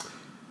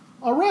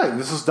All right,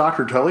 this is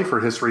Dr. Tully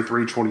for History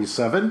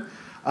 327.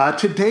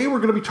 Today we're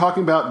going to be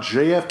talking about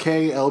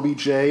JFK,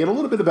 LBJ, and a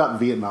little bit about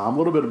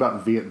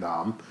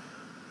Vietnam.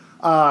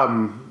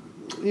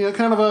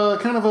 Kind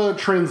of a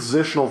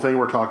transitional thing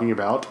we're talking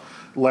about.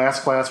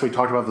 Last class we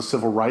talked about the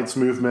civil rights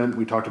movement.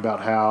 We talked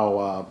about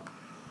how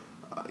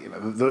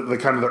the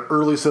kind of the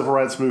early civil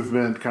rights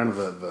movement, kind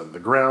of the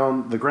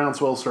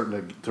groundswell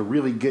starting to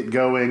really get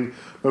going,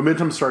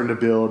 momentum starting to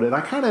build, and I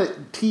kind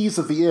of teased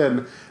at the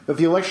end that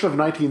the election of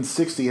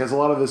 1960 has a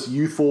lot of this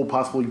youthful,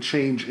 possibly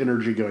change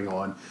energy going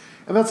on,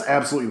 and that's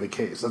absolutely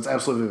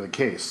the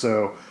case.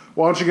 So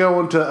why don't you go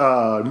into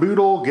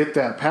Moodle, get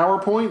that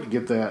PowerPoint,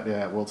 get that,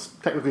 it's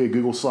technically a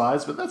Google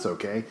Slides, but that's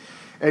okay,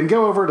 and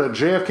go over to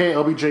JFK,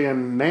 LBJ,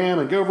 and NAM,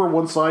 and go over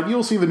one slide.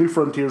 You'll see the new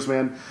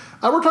frontiersman.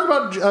 We're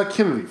talking about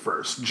Kennedy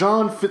first.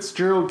 John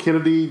Fitzgerald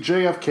Kennedy,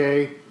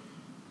 JFK.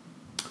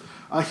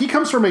 He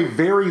comes from a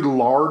very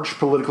large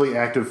politically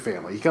active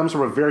family. If you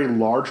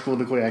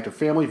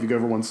go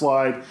over one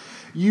slide,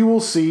 you will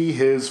see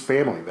his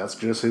family. That's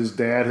just his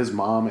dad, his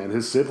mom, and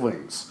his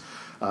siblings.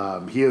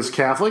 He is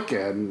Catholic,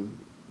 and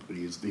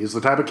he's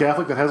the type of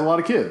Catholic that has a lot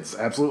of kids.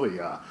 Absolutely.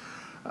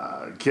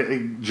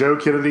 Joe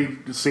Kennedy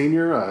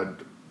Sr.,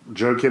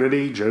 Joe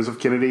Kennedy, Joseph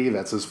Kennedy,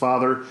 that's his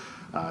father.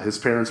 His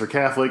parents are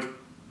Catholic.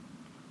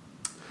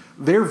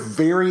 They're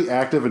very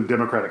active in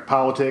Democratic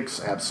politics,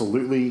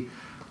 absolutely.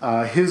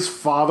 His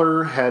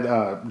father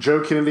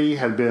Joe Kennedy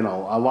had been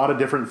a lot of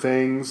different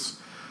things.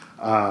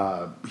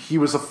 He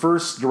was the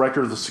first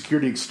director of the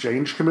Security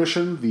Exchange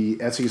Commission, the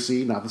SEC,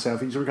 not the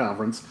Southeastern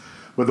Conference,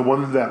 but the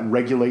one that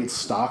regulates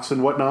stocks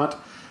and whatnot.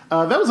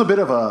 That was a bit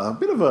of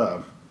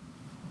a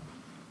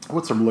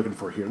what's I'm looking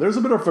for here? There's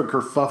a bit of a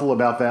kerfuffle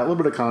about that, a little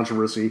bit of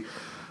controversy,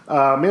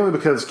 mainly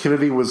because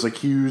Kennedy was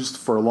accused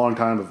for a long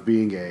time of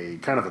being a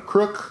kind of a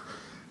crook.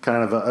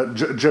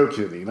 Joe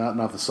Kennedy,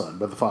 not the son,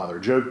 but the father.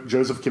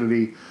 Joseph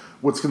Kennedy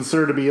was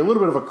considered to be a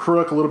little bit of a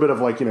crook, a little bit of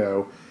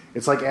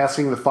it's like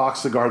asking the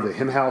fox to guard the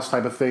henhouse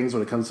type of things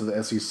when it comes to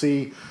the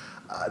SEC.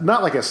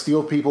 Not like a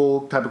steal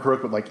people type of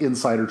crook, but like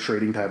insider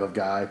trading type of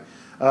guy.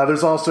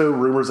 There's also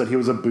rumors that he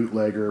was a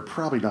bootlegger,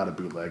 probably not a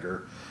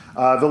bootlegger.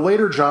 The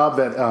later job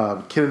that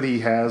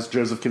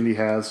Joseph Kennedy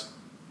has,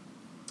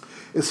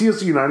 is he is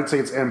the United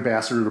States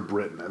ambassador to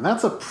Britain, and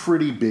that's a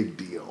pretty big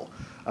deal.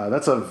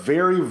 That's a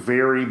very,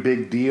 very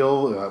big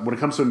deal. When it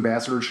comes to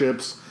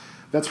ambassadorships,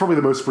 that's probably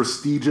the most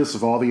prestigious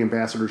of all the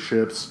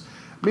ambassadorships,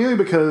 mainly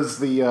because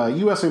the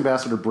U.S.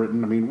 ambassador to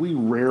Britain, we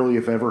rarely,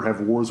 if ever,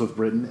 have wars with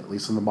Britain, at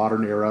least in the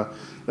modern era.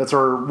 That's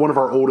one of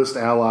our oldest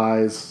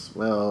allies.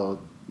 Well,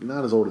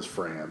 not as old as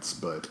France,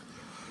 but,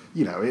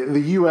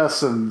 the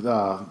U.S. and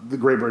the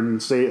Great Britain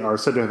are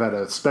said to have had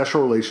a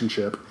special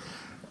relationship.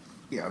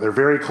 Yeah, they're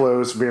very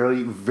close,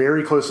 very,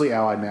 very closely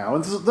allied now,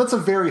 and that's a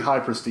very high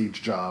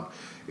prestige job,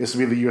 is to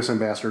be the U.S.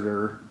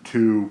 ambassador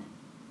to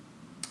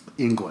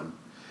England.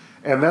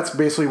 And that's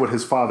basically what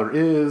his father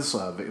is.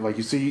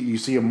 You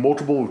see a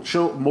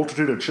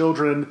multitude of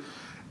children.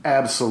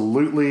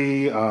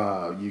 Absolutely.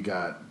 You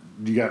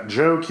got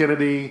Joe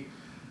Kennedy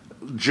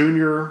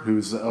Jr.,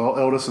 who's the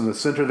eldest in the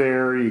center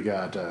there. You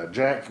got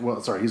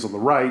he's on the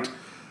right.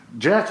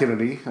 Jack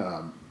Kennedy,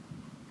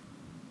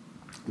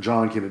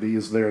 John Kennedy,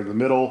 is there in the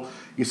middle.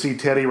 You see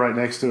Teddy right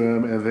next to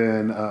him, and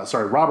then,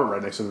 Robert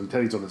right next to him, and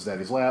Teddy's on his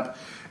daddy's lap.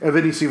 And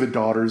then you see the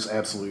daughters,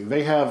 absolutely.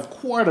 They have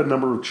quite a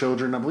number of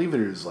children. I believe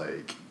there's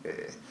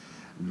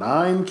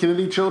 9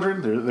 Kennedy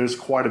children. There's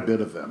quite a bit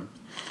of them.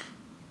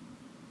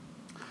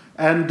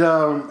 And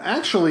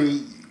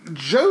actually,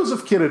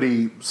 Joseph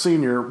Kennedy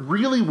Sr.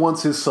 really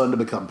wants his son to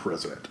become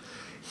president.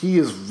 He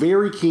is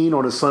very keen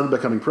on his son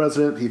becoming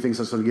president. He thinks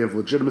that's going to give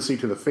legitimacy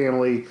to the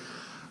family.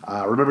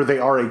 Remember, they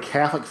are a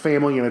Catholic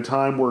family in a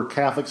time where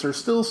Catholics are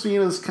still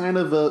seen as kind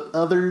of the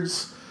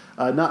others,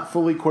 not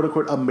fully,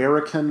 quote-unquote,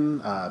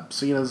 American,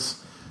 seen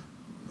as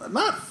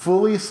not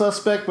fully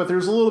suspect, but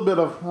there's a little bit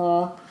of,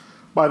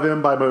 by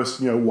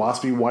most,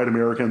 waspy white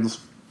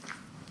Americans.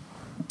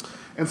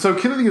 And so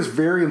Kennedy is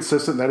very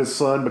insistent that his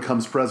son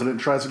becomes president and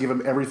tries to give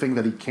him everything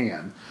that he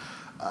can.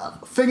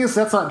 Thing is,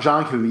 that's not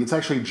John Kennedy, it's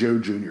actually Joe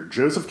Jr.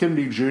 Joseph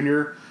Kennedy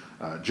Jr.,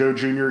 Joe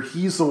Jr.,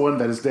 he's the one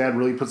that his dad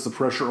really puts the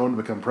pressure on to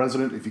become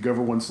president. If you go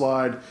over one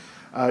slide,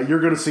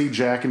 you're going to see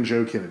Jack and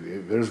Joe Kennedy.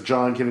 There's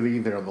John Kennedy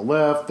there on the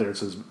left.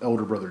 There's his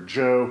elder brother,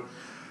 Joe.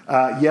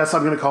 Yes,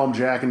 I'm going to call him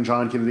Jack and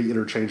John Kennedy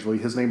interchangeably.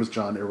 His name is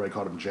John. Everybody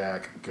called him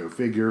Jack. Go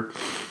figure.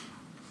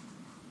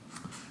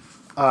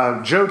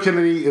 Joe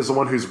Kennedy is the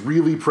one who's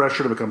really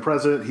pressured to become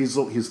president. He's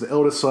the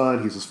eldest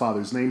son. He's his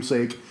father's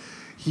namesake.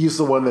 He's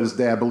the one that his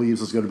dad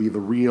believes is going to be the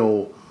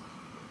real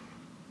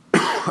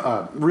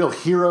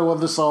hero of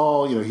this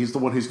all. He's the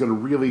one who's going to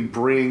really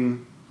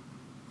bring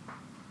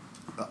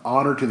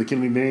honor to the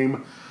Kennedy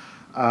name.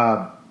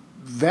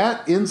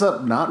 That ends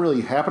up not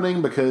really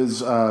happening because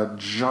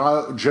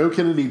Joe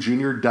Kennedy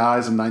Jr.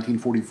 dies in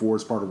 1944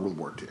 as part of World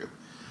War II.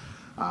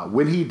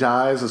 When he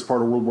dies as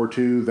part of World War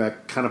II,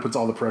 that kind of puts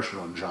all the pressure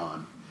on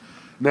John.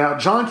 Now,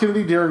 John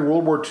Kennedy during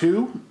World War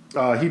II,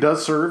 he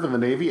does serve in the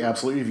Navy,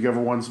 absolutely. If you go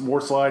over one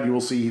more slide, you will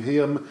see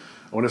him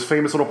on his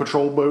famous little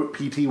patrol boat,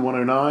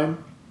 PT-109.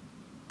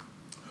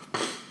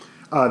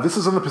 This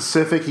is in the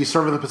Pacific. He's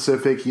serving the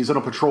Pacific. He's in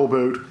a patrol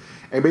boat.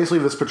 And basically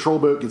this patrol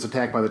boat gets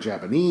attacked by the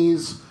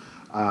Japanese.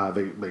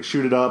 They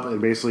shoot it up,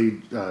 and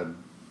basically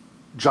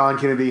John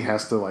Kennedy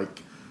has to,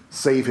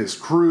 save his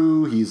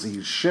crew.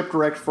 He's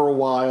shipwrecked for a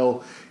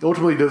while. He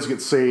ultimately does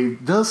get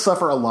saved. Does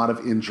suffer a lot of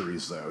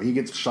injuries, though. He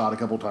gets shot a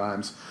couple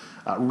times.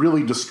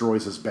 Really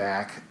destroys his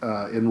back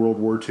in World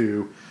War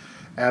II.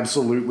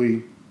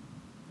 Absolutely.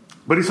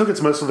 But he still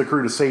gets most of the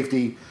crew to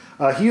safety.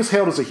 He is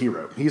hailed as a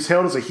hero. He's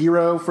hailed as a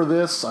hero for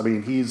this. I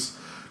mean, he's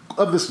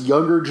of this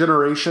younger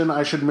generation,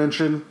 I should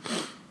mention.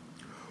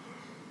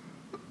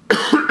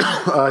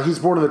 He's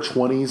born in the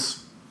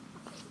 20s.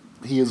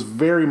 He is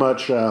very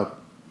much part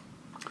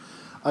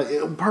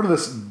of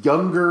this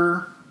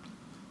younger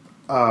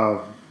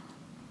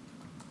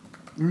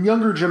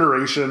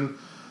generation.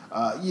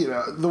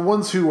 The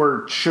ones who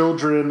were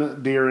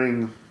children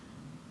during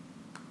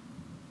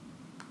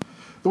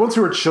the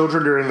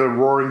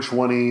Roaring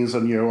 '20s,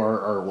 and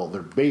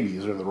they're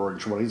babies during the Roaring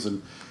 '20s,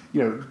 and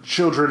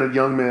children and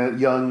young men,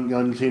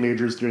 young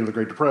teenagers during the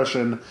Great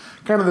Depression.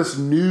 Kind of this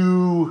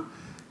new,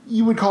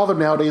 you would call them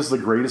nowadays the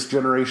greatest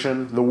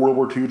generation, the World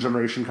War II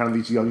generation. Kind of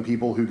these young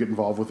people who get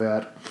involved with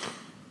that.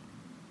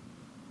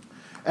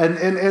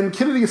 And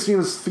Kennedy is seen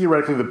as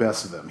theoretically the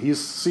best of them. He's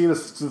seen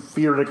as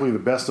theoretically the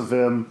best of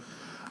them.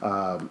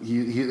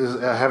 He is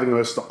having the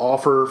most to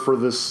offer for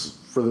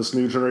this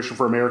new generation,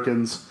 for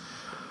Americans.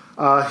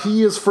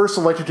 He is first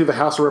elected to the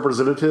House of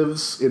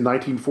Representatives in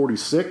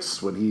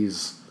 1946 when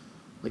he's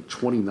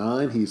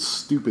 29. He's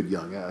stupid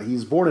young.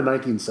 He's born in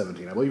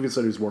 1917. I believe he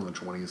said he was born in the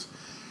 20s.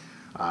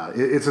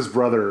 It's his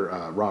brother,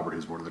 Robert,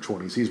 who's born in the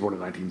 20s. He's born in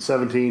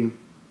 1917.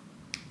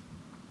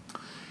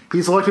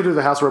 He's elected to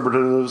the House of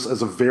Representatives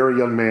as a very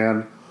young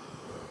man,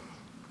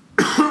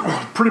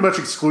 pretty much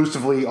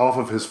exclusively off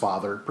of his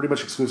father.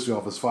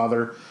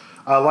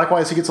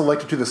 Likewise, he gets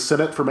elected to the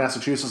Senate for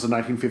Massachusetts in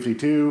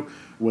 1952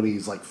 when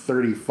he's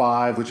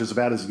 35, which is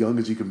about as young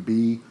as you can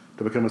be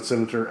to become a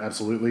senator,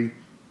 absolutely.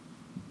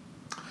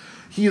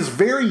 He is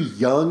very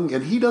young,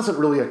 and he doesn't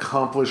really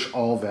accomplish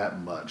all that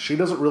much. As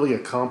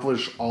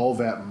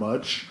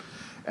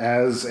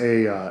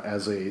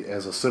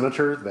a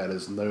senator. That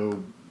is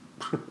no...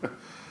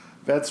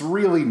 That's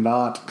really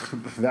not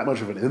that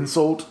much of an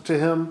insult to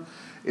him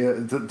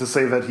to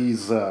say that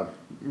he's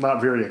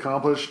not very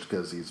accomplished,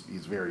 because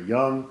he's very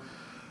young.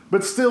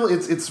 But still,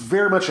 it's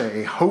very much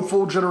a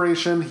hopeful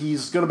generation.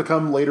 He's going to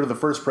become later the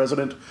first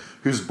president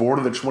who's born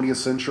in the 20th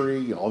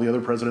century. All the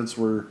other presidents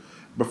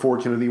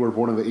before Kennedy were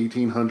born in the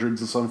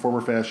 1800s in some form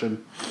or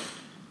fashion.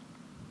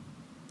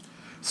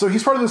 So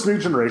he's part of this new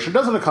generation.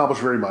 Doesn't accomplish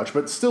very much,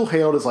 but still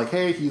hailed as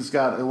hey, he's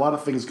got a lot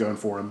of things going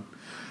for him.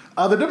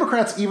 The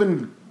Democrats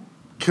even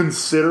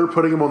consider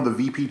putting him on the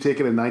VP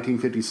ticket in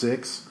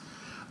 1956.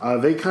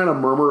 They kind of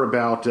murmur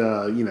about,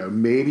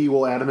 maybe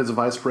we'll add him as a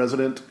vice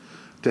president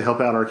to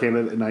help out our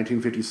candidate in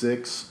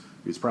 1956.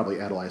 It's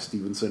probably Adlai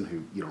Stevenson,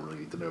 who you don't really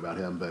need to know about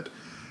him, but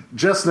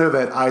just know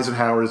that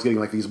Eisenhower is getting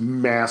these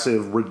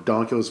massive,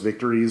 redonkulous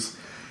victories.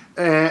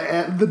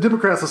 And the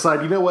Democrats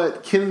decide, you know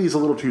what, Kennedy's a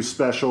little too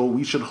special.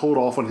 We should hold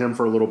off on him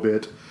for a little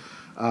bit.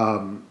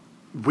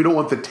 We don't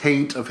want the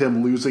taint of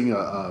him losing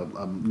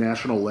a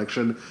national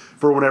election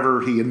for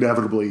whenever he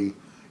inevitably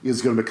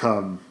is going to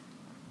become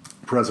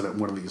president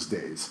one of these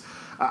days.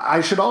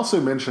 I should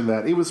also mention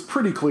that it was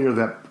pretty clear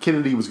that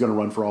Kennedy was going to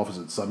run for office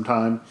at some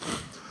time.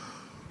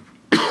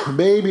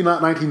 Maybe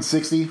not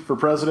 1960 for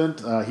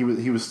president.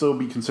 He would still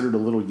be considered a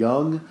little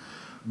young,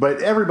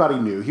 but everybody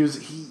knew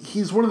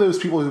he's one of those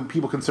people who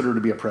people consider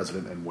to be a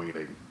president in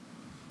waiting.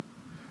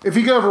 If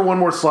you go over one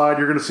more slide,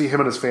 you're going to see him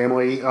and his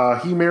family.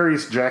 He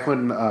marries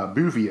Jacqueline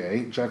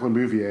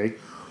Bouvier,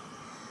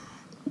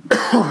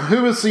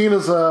 who is seen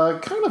as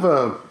kind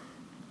of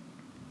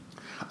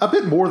a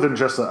bit more than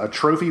just a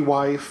trophy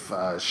wife.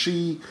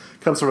 She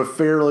comes from a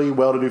fairly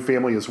well-to-do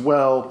family as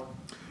well.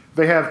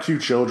 They have 2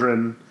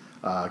 children,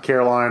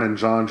 Caroline and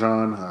John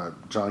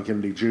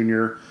Kennedy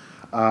Jr.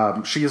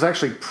 She is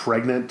actually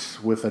pregnant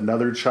with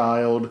another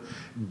child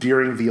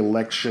during the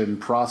election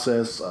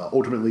process.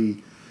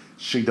 Ultimately,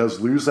 she does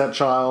lose that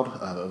child,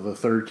 the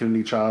third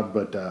Kennedy child,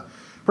 but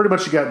pretty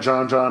much you got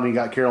John, and you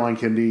got Caroline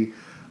Kennedy.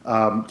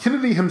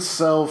 Kennedy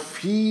himself,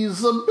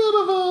 he's a bit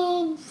of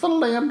a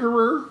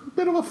philanderer.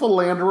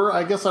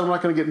 I guess I'm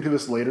not going to get into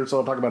this later, so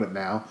I'll talk about it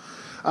now.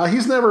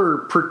 He's never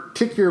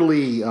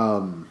particularly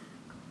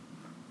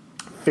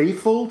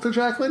faithful to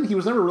Jacqueline. He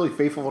was never really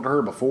faithful to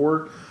her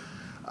before,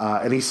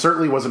 and he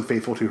certainly wasn't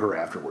faithful to her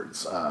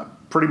afterwards.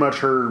 Pretty much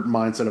her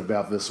mindset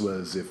about this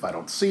was, if I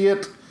don't see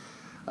it,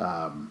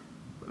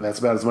 that's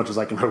about as much as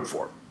I can hope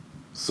for.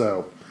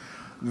 So,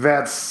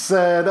 that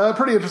said, a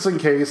pretty interesting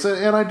case,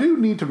 and I do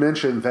need to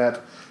mention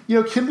that,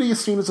 Kennedy is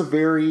seen as a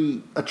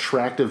very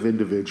attractive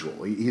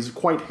individual. He's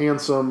quite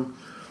handsome.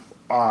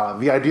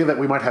 The idea that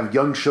we might have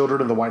young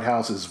children in the White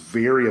House is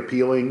very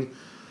appealing.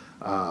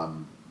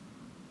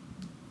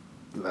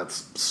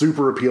 that's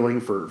super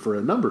appealing for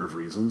a number of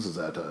reasons. Is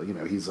that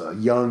he's a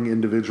young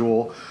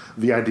individual.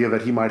 The idea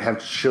that he might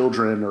have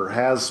children or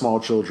has small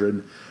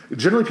children.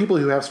 Generally, people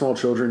who have small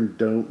children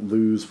don't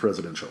lose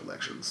presidential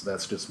elections.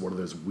 That's just one of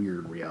those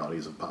weird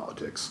realities of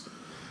politics.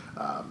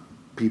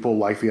 People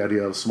like the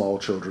idea of small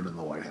children in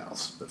the White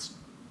House. That's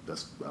I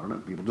don't know.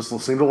 People just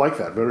seem to like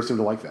that. Voters seem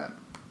to like that.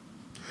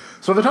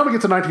 So by the time we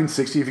get to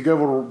 1960, if you go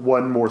over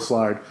one more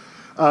slide,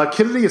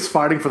 Kennedy is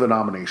fighting for the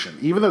nomination.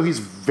 Even though he's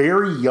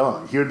very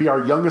young, he would be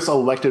our youngest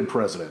elected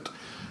president.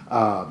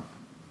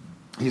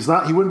 He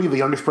wouldn't be the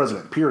youngest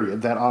president,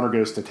 period. That honor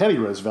goes to Teddy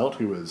Roosevelt,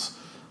 who was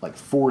like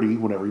 40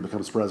 whenever he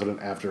becomes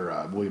president after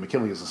William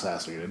McKinley is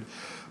assassinated.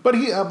 But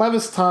by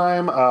this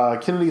time,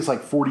 Kennedy is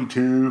like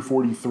 42,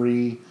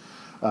 43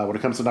 when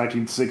it comes to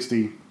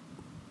 1960.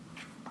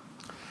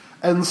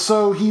 And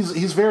so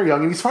he's very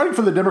young, and he's fighting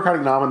for the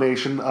Democratic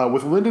nomination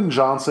with Lyndon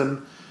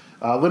Johnson.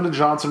 Lyndon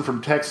Johnson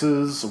from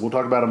Texas. We'll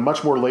talk about him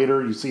much more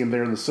later. You see him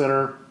there in the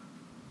center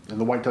in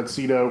the white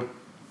tuxedo.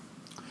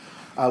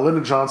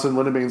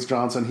 Lyndon Baines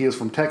Johnson, he is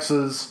from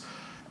Texas.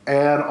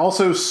 And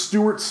also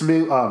Stuart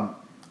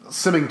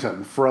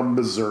Symington from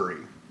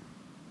Missouri.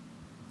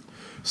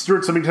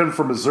 Stuart Symington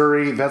from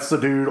Missouri, that's the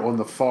dude on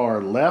the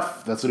far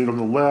left. That's the dude on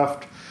the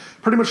left.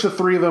 Pretty much the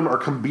three of them are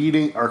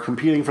competing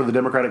for the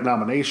Democratic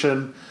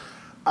nomination.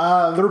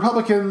 The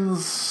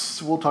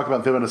Republicans, we'll talk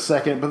about them in a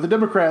second, but the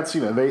Democrats,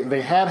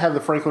 they had the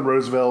Franklin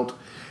Roosevelt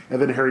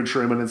and then Harry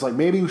Truman. It's like,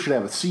 maybe we should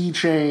have a sea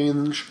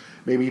change.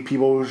 Maybe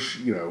people,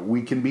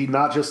 we can be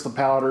not just the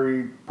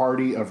powdery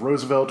party of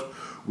Roosevelt.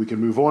 We can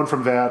move on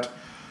from that.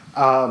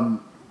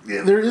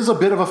 There is a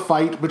bit of a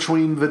fight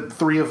between the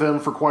three of them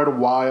for quite a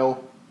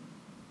while.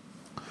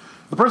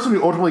 The person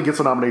who ultimately gets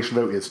a nomination,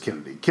 though, is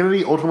Kennedy.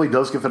 Kennedy ultimately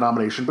does get the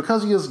nomination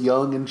because he is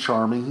young and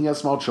charming. He has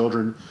small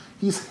children.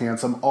 He's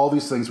handsome. All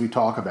these things we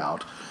talk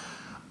about.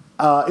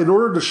 In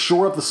order to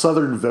shore up the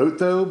Southern vote,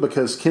 though,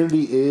 because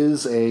Kennedy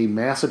is a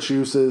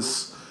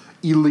Massachusetts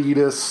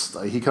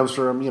elitist. He comes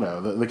from,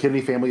 the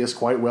Kennedy family is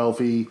quite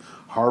wealthy,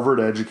 Harvard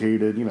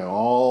educated,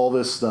 all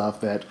this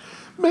stuff that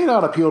may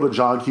not appeal to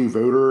John Q.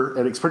 voter,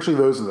 and especially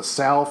those in the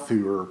South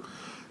who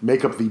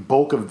make up the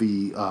bulk of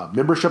the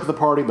membership of the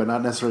party, but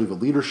not necessarily the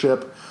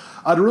leadership.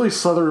 To really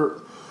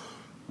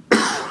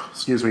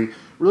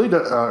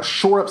to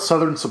shore up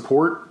Southern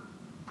support,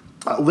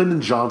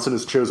 Lyndon Johnson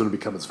is chosen to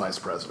become its vice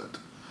president.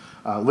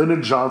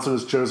 Lyndon Johnson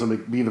is chosen to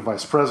be the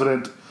vice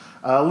president.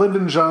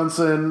 Lyndon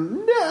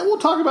Johnson, we'll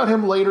talk about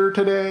him later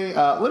today.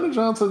 Lyndon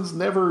Johnson's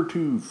never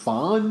too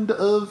fond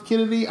of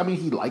Kennedy. I mean,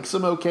 he likes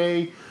him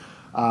okay.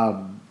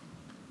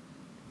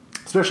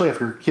 Especially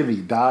after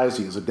Kennedy dies,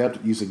 he is adept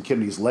at using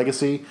Kennedy's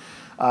legacy.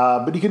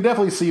 But you can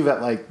definitely see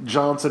that,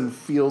 Johnson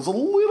feels a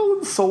little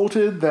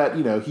insulted that,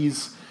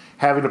 he's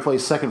having to play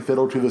second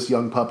fiddle to this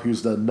young pup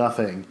who's done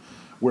nothing,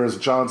 whereas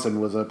Johnson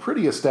was a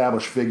pretty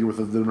established figure with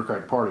the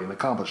Democratic Party and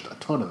accomplished a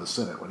ton in the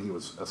Senate when he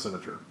was a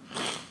senator.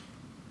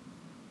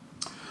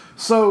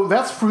 So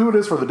that's who it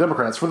is for the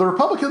Democrats. For the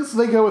Republicans,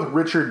 they go with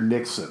Richard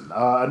Nixon,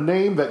 a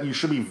name that you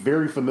should be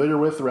very familiar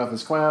with throughout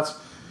this class.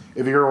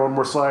 If you hear on one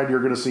more slide,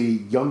 you're going to see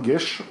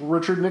youngish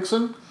Richard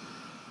Nixon.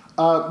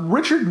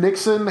 Richard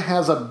Nixon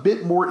has a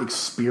bit more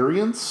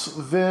experience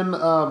than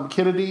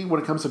Kennedy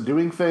when it comes to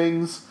doing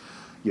things.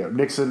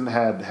 Nixon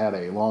had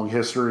a long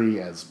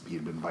history as he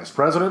had been vice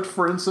president,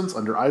 for instance,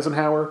 under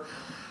Eisenhower.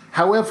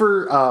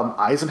 However,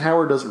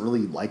 Eisenhower doesn't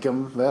really like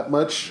him that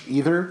much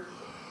either.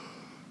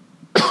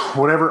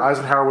 Whenever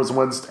Eisenhower was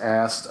once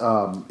asked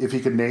if he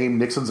could name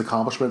Nixon's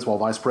accomplishments while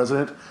vice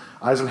president,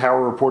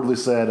 Eisenhower reportedly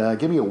said,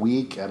 give me a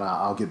week and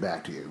I'll get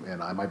back to you,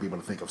 and I might be able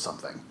to think of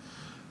something.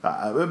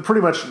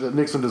 Pretty much,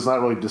 Nixon does not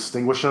really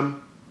distinguish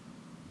him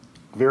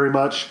very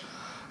much.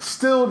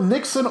 Still,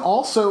 Nixon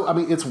also,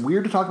 it's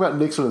weird to talk about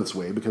Nixon in this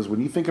way, because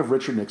when you think of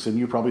Richard Nixon,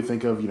 you probably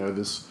think of,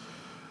 this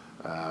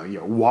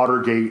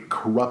Watergate,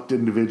 corrupt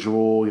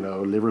individual,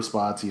 liver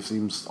spots, he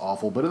seems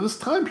awful. But in this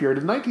time period,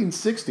 in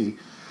 1960,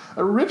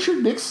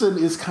 Richard Nixon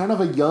is kind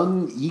of a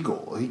young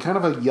eagle. He's kind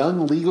of a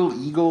young legal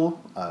eagle.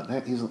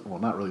 He's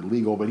not really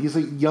legal, but he's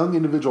a young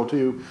individual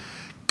too,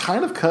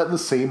 kind of cut in the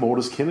same mold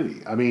as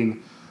Kennedy.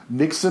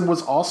 Nixon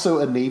was also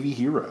a Navy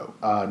hero.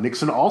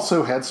 Nixon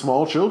also had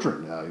small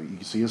children. You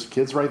can see his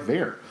kids right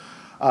there.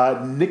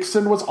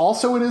 Nixon was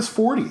also in his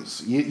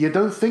 40s. You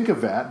don't think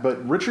of that,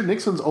 but Richard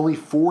Nixon's only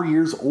 4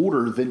 years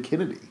older than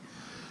Kennedy.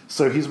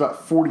 So he's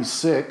about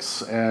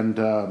 46, and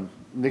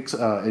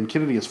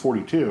Kennedy is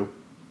 42.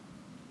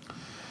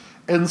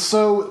 And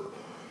so,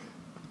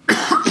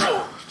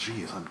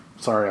 I'm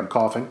sorry, I'm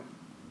coughing.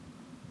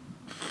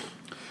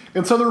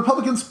 And so the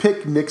Republicans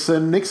pick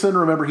Nixon. Nixon,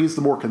 remember, he's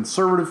the more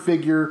conservative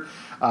figure.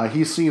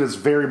 He's seen as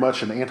very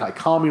much an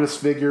anti-communist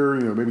figure,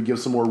 maybe give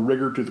some more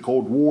rigor to the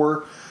Cold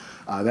War.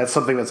 That's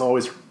something that's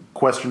always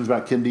questions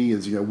about Kennedy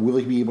is, will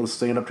he be able to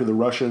stand up to the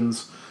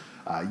Russians?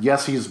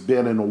 Yes, he's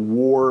been in a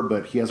war,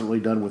 but he hasn't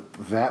really done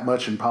with that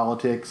much in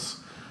politics.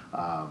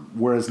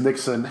 Whereas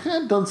Nixon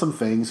had done some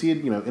things. He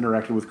had,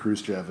 interacted with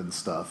Khrushchev and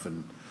stuff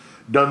and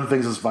done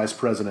things as vice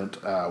president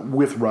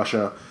with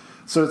Russia.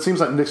 So it seems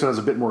like Nixon has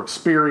a bit more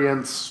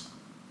experience.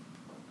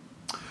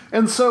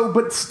 And so,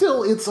 but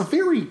still, it's a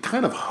very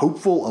kind of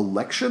hopeful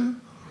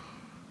election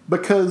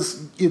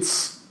because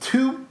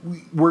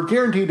we're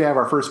guaranteed to have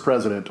our first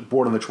president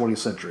born in the 20th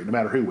century, no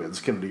matter who wins,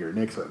 Kennedy or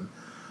Nixon.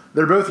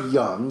 They're both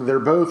young. They're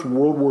both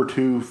World War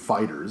II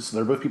fighters.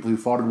 They're both people who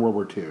fought in World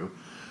War II.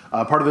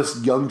 Part of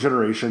this young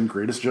generation,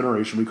 greatest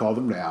generation, we call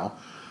them now.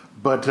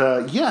 But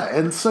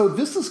and so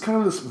this is kind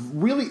of this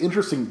really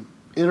interesting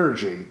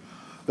energy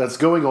that's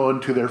going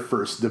on to their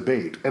first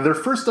debate. And their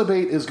first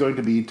debate is going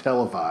to be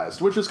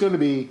televised, which is going to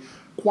be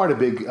quite a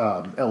big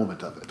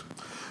element of it.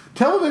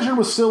 Television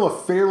was still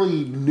a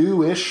fairly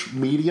new-ish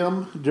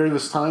medium during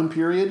this time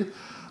period.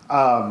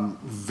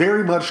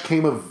 Very much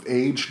came of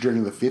age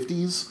during the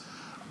 50s.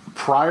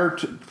 Prior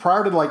to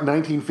like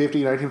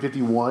 1950,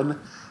 1951,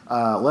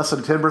 less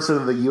than 10%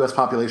 of the U.S.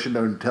 population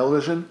owned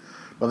television.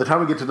 By the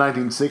time we get to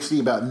 1960,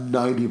 about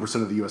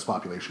 90% of the U.S.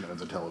 population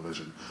owns a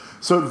television.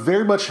 So it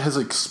very much has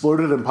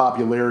exploded in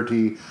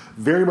popularity,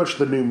 very much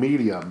the new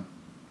medium.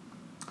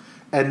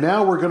 And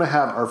now we're going to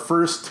have our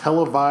first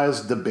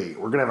televised debate.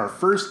 We're going to have our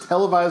first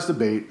televised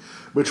debate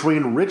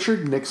between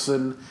Richard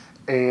Nixon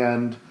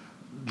and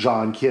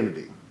John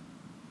Kennedy.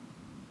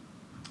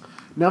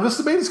 Now, this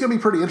debate is going to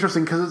be pretty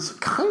interesting because it's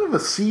kind of a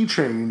sea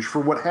change for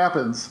what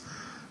happens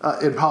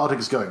in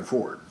politics going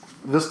forward.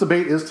 This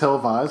debate is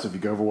televised. If you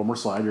go over one more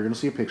slide, you're going to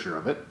see a picture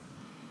of it.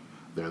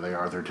 There they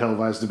are, their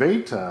televised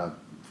debate.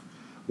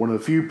 One of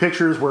the few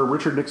pictures where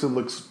Richard Nixon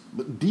looks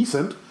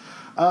decent.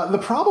 The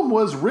problem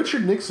was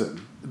Richard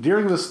Nixon,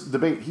 during this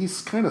debate,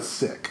 he's kind of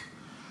sick.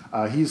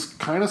 He has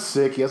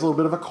a little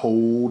bit of a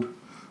cold,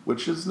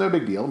 which is no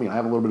big deal. I mean, I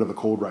have a little bit of a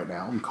cold right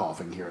now. I'm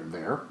coughing here and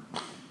there.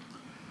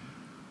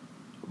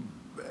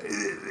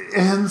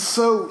 And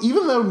so,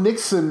 even though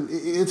Nixon,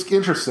 it's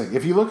interesting.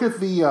 If you look at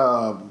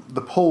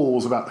the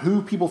polls about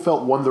who people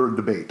felt won the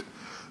debate,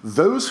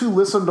 those who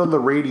listened on the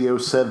radio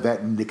said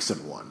that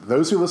Nixon won.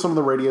 Those who listened on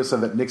the radio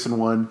said that Nixon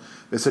won.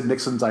 They said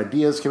Nixon's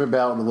ideas came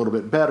about a little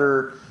bit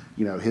better.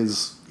 You know,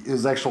 his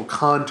actual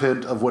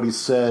content of what he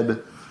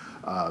said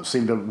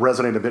seemed to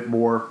resonate a bit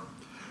more.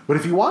 But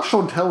if you watched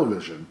on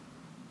television,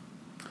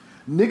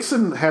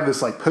 Nixon had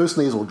this like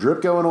post-nasal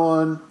drip going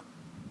on.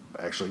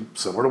 Actually,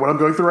 similar to what I'm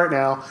going through right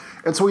now.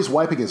 And so he's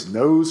wiping his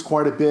nose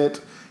quite a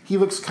bit. He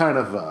looks kind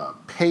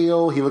of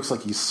pale. He looks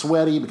like he's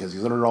sweaty because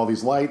he's under all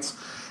these lights.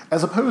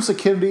 As opposed to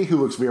Kennedy, who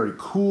looks very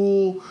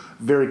cool,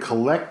 very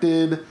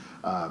collected,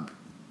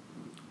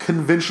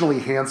 conventionally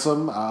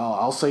handsome.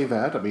 I'll say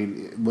that. I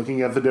mean,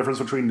 looking at the difference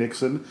between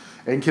Nixon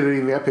and Kennedy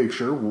in that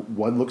picture,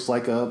 one looks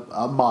like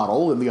a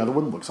model and the other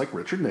one looks like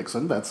Richard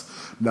Nixon. That's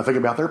nothing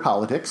about their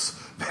politics.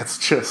 That's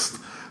just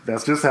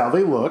how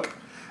they look.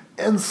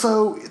 And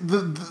so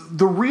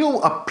the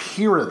real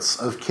appearance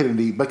of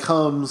Kennedy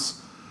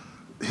becomes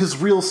his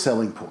real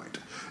selling point.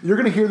 You're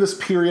going to hear this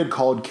period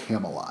called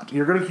Camelot.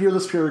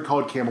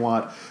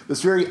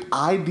 This very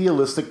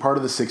idealistic part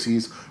of the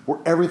 60s where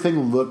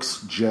everything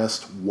looks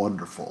just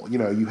wonderful. You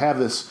know, you have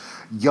this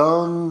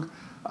young,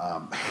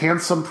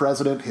 handsome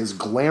president, his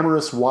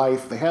glamorous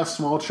wife, they have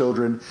small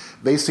children,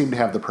 they seem to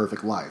have the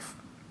perfect life.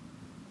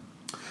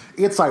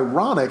 It's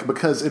ironic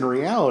because in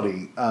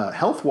reality,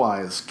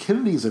 health-wise,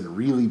 Kennedy's in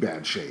really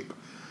bad shape.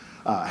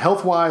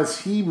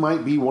 Health-wise, he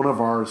might be one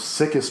of our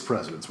sickest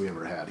presidents we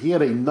ever had. He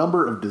had a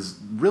number of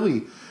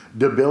really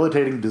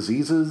debilitating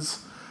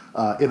diseases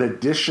in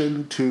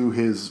addition to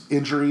his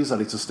injuries that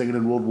he sustained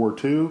in World War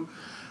II.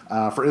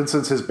 For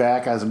instance, his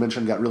back, as I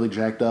mentioned, got really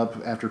jacked up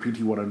after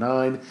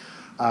PT-109.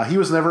 He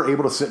was never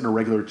able to sit in a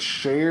regular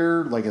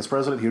chair like as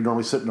president. He would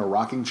normally sit in a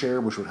rocking chair,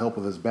 which would help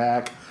with his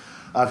back.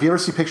 If you ever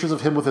see pictures of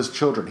him with his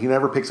children, he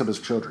never picks up his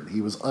children. He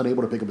was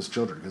unable to pick up his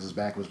children because his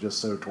back was just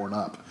so torn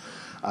up.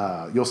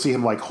 You'll see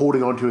him like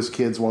holding on to his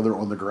kids while they're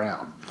on the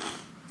ground.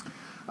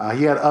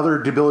 He had other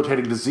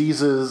debilitating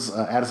diseases,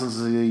 Addison's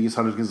disease,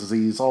 Huntington's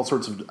disease, all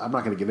sorts of, I'm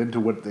not going to get into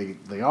what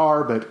they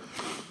are, but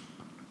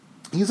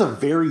he's a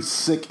very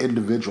sick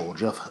individual,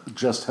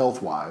 just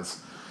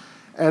health-wise.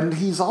 And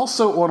he's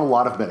also on a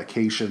lot of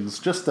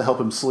medications just to help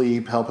him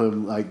sleep, help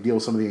him like deal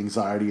with some of the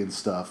anxiety and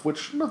stuff,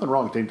 which nothing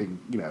wrong with taking,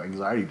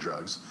 anxiety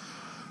drugs.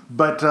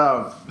 But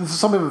this is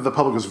something that the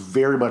public was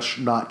very much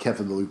not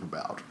kept in the loop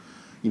about.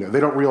 They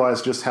don't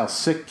realize just how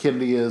sick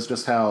Kennedy is,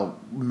 just how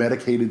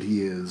medicated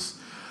he is.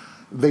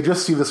 They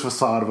just see this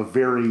facade of a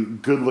very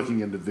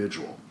good-looking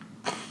individual.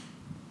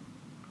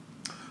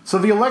 So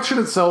the election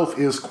itself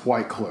is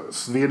quite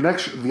close. The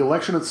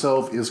election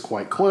itself is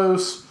quite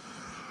close.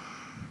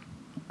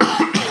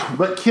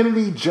 But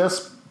Kennedy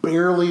just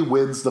barely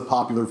wins the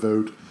popular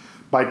vote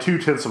by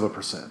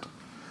 0.2%.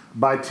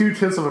 By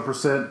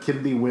 0.2%,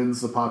 Kennedy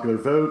wins the popular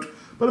vote.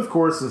 But of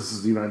course, this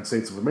is the United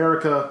States of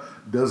America.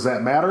 Does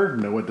that matter?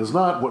 No, it does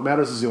not. What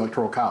matters is the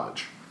Electoral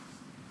College.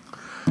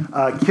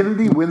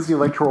 Kennedy wins the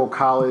Electoral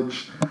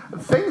College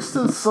thanks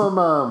to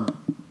some,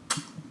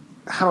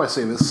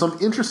 some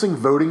interesting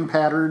voting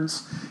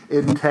patterns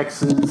in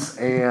Texas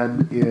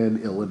and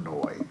in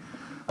Illinois.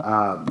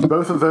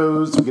 Both of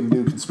those, we can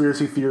do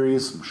conspiracy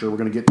theories. I'm sure we're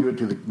going to get to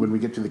it when we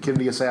get to the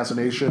Kennedy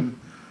assassination.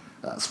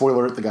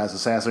 Spoiler: the guy's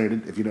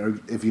assassinated. If you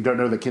don't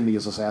know that Kennedy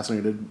is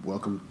assassinated,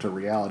 welcome to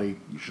reality.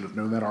 You should have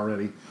known that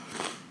already.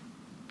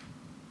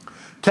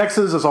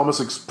 Texas is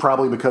almost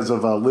probably because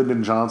of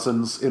Lyndon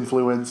Johnson's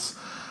influence.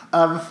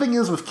 The thing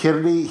is with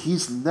Kennedy,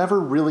 he's never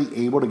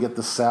really able to get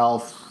the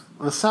South.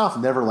 The South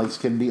never likes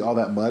Kennedy all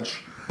that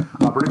much,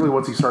 particularly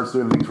once he starts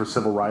doing things for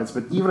civil rights.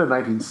 But even in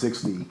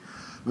 1960,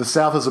 the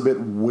South is a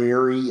bit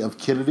wary of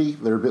Kennedy.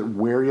 They're a bit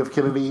wary of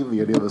Kennedy.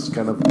 The idea of this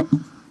kind of,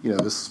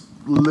 this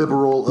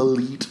liberal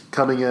elite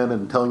coming in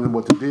and telling them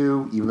what to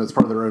do, even though it's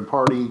part of their own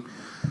party.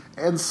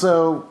 And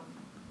so,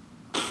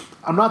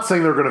 I'm not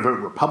saying they're going to vote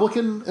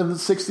Republican in the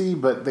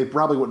 60s, but they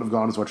probably wouldn't have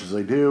gone as much as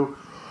they do.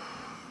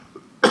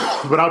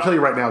 But I'll tell you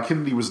right now,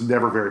 Kennedy was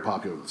never very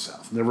popular in the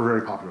South. Never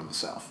very popular in the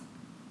South.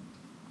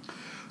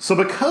 So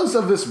because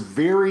of this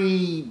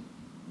very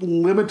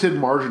limited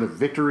margin of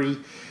victory,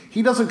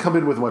 he doesn't come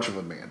in with much of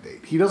a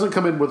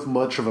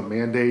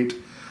mandate.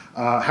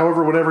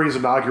 However, whenever he's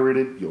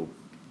inaugurated, you'll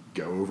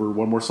go over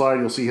one more slide,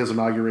 you'll see his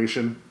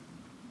inauguration.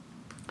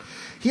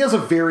 He has a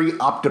very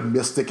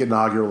optimistic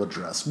inaugural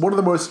address. One of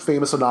the most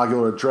famous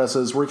inaugural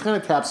addresses where he kind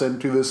of taps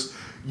into this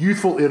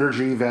youthful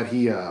energy that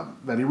he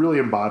really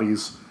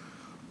embodies.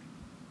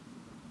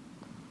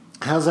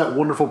 Has that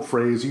wonderful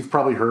phrase you've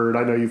probably heard.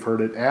 I know you've heard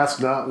it. Ask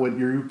not what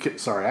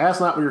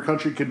your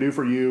country can do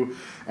for you.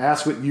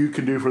 Ask what you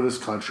can do for this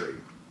country.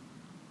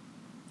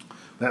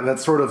 That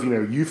sort of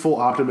youthful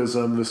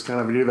optimism. This kind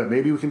of idea that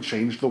maybe we can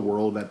change the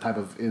world. That type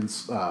of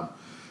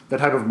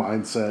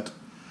mindset.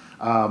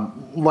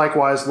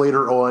 Likewise,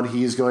 later on,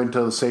 he's going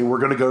to say we're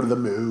going to go to the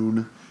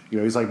moon.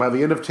 He's like, by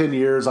the end of 10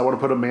 years, I want to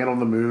put a man on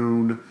the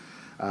moon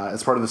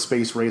as part of the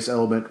space race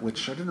element,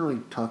 which I didn't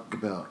really talk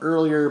about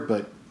earlier,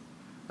 but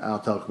I'll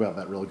talk about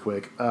that really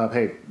quick.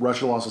 Hey,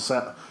 Russia launched a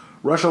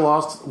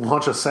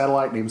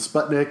satellite named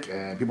Sputnik,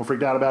 and people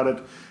freaked out about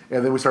it.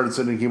 And then we started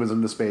sending humans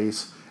into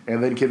space.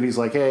 And then Kennedy's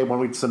like, hey, why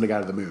don't we send a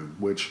guy to the moon?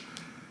 Which,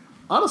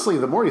 honestly,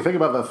 the more you think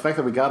about the fact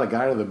that we got a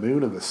guy to the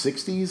moon in the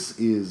 60s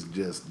is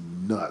just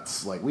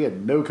nuts. Like, we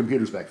had no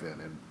computers back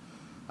then, and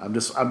I'm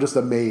just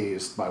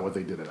amazed by what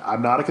they did.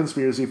 I'm not a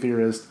conspiracy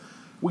theorist.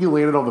 We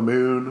landed on the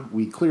moon.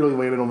 We clearly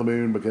landed on the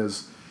moon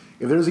because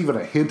if there's even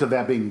a hint of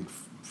that being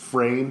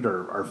framed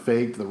or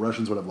faked, the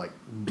Russians would have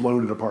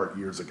blown it apart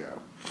years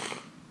ago.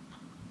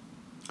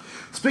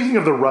 Speaking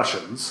of the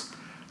Russians,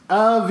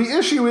 the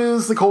issue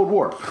is the Cold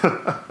War.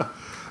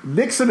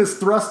 Nixon is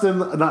thrust in,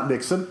 not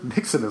Nixon.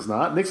 Nixon is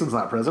not. Nixon's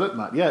not president,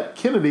 not yet.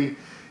 Kennedy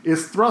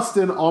is thrust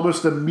in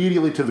almost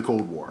immediately to the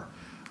Cold War.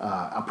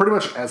 Pretty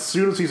much as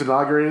soon as he's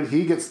inaugurated,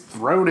 he gets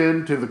thrown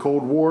into the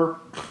Cold War.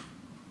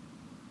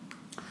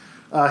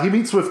 He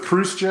meets with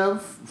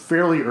Khrushchev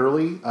fairly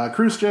early.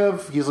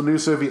 Khrushchev, he's a new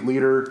Soviet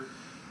leader.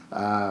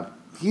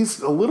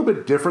 He's a little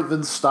bit different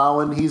than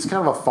Stalin. He's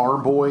kind of a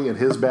farm boy in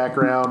his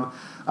background.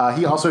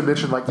 He also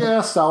mentioned,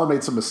 Stalin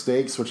made some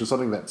mistakes, which is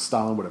something that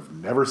Stalin would have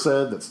never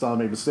said, that Stalin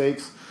made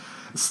mistakes.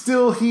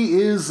 Still, he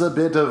is a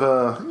bit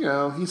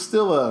of he's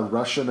still a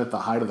Russian at the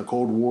height of the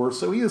Cold War,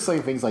 so he is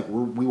saying things like,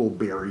 we will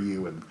bury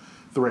you, and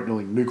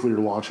threatening nuclear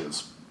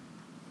launches.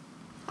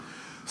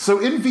 So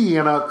in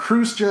Vienna,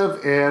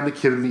 Khrushchev and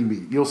Kennedy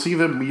meet. You'll see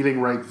them meeting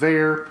right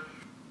there.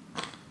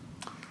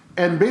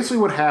 And basically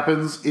what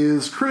happens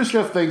is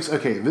Khrushchev thinks,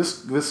 okay,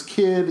 this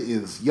kid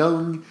is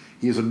young,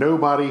 he's a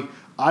nobody,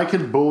 I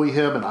can bully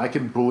him, and I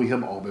can bully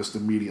him almost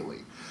immediately.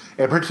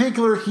 In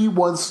particular, he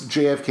wants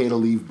JFK to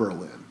leave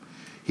Berlin.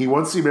 He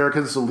wants the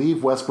Americans to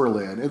leave West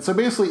Berlin. And so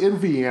basically in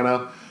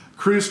Vienna,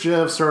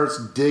 Khrushchev starts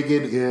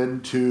digging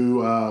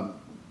into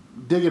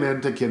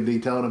Kennedy,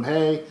 telling him,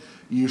 hey,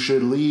 you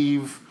should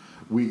leave,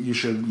 you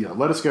should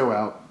let us go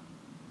out.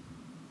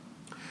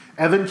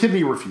 And then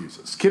Kennedy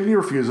refuses.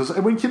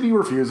 And when Kennedy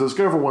refuses,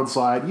 go over one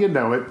side,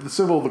 the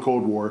symbol of the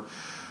Cold War,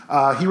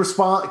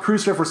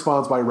 Khrushchev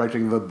responds by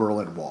erecting the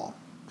Berlin Wall.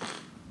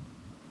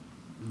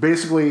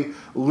 Basically,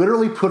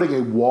 literally putting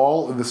a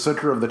wall in the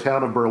center of the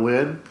town of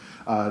Berlin,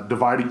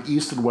 dividing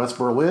East and West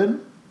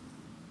Berlin,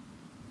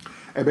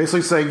 and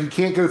basically saying you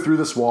can't go through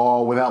this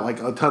wall without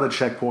a ton of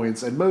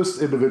checkpoints, and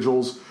most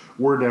individuals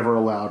were never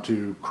allowed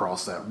to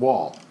cross that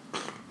wall.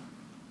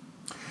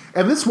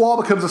 And this wall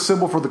becomes a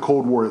symbol for the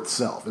Cold War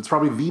itself. It's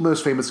probably the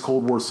most famous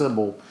Cold War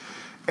symbol,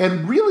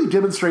 and really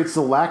demonstrates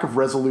the lack of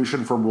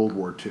resolution from World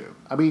War II.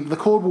 I mean, the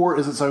Cold War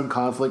is its own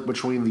conflict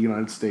between the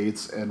United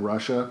States and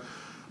Russia,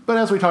 but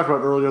as we talked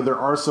about earlier,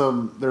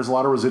 there's a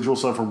lot of residual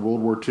stuff from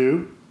World War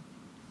II.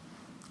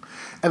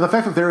 And the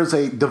fact that there is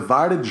a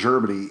divided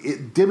Germany,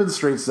 it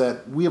demonstrates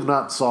that we have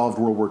not solved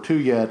World War II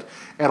yet,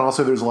 and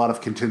also there's a lot of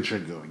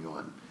contention going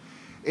on.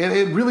 And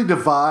it really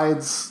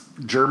divides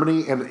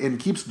Germany and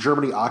keeps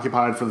Germany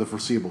occupied for the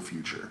foreseeable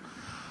future.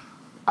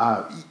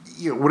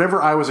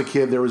 Whenever I was a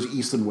kid, there was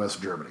East and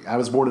West Germany. I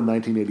was born in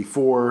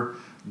 1984.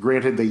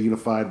 Granted, they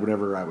unified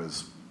whenever I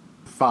was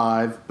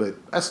 5, but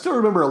I still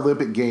remember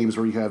Olympic Games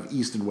where you have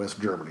East and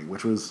West Germany,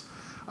 which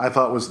I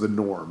thought was the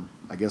norm.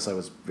 I guess I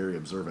was very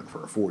observant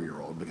for a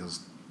 4-year-old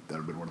because that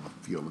would have been one of the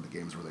few Olympic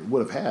Games where they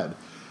would have had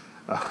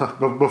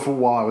before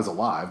while I was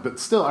alive. But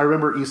still, I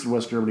remember East and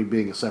West Germany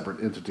being a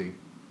separate entity.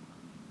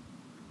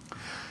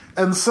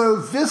 And so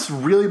this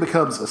really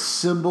becomes a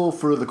symbol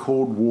for the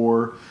Cold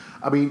War.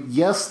 I mean,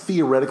 yes,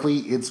 theoretically,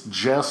 it's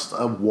just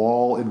a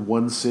wall in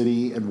one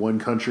city and one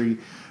country,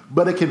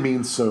 but it can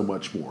mean so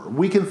much more.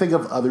 We can think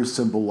of other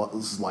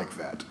symbols like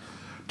that.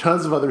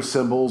 Tons of other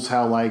symbols,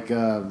 how like,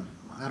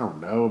 I don't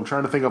know, I'm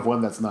trying to think of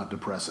one that's not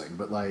depressing,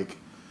 but like,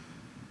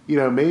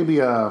 maybe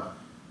an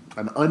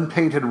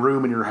unpainted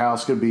room in your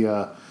house could be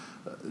a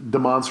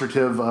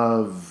demonstrative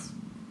of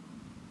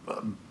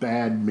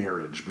bad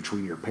marriage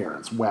between your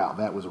parents. Wow,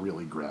 that was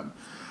really grim.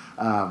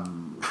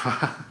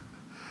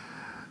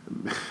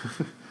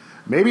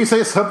 Maybe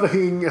say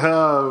something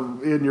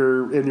in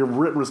your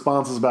written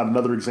responses about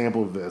another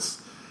example of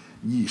this.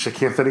 Yeesh, I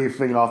can't think of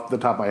anything off the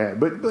top of my head,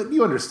 but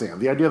you understand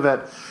the idea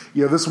that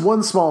this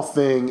one small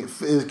thing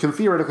can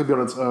theoretically be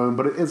on its own,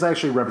 but it's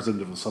actually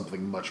representative of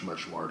something much,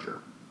 much larger.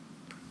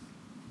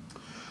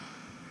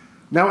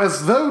 Now,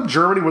 as though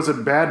Germany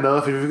wasn't bad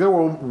enough, if you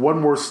go one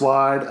more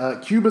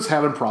slide, Cuba's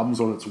having problems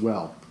on its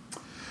well.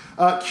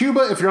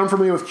 Cuba, if you're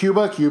unfamiliar with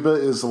Cuba, Cuba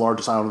is the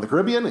largest island in the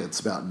Caribbean.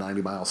 It's about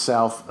 90 miles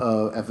south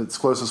at its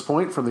closest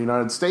point from the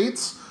United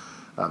States.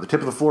 The tip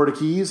of the Florida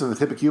Keys and the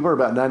tip of Cuba are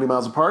about 90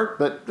 miles apart,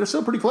 but they're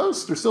still pretty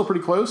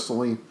close.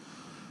 Only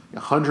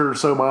 100 or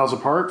so miles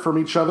apart from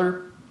each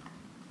other.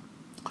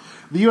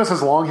 The U.S.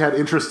 has long had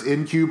interest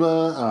in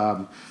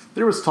Cuba.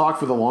 There was talk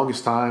for the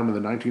longest time in the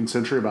 19th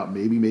century about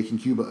maybe making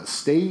Cuba a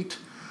state.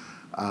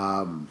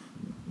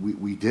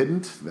 We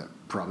didn't. That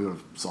probably would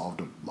have solved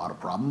a lot of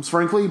problems,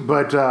 frankly.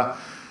 But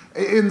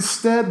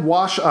instead,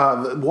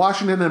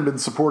 Washington had been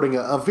supporting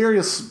a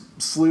various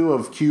slew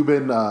of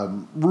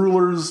Cuban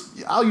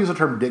rulers. I'll use the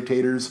term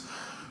dictators,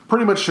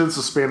 pretty much since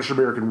the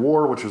Spanish-American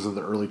War, which was in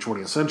the early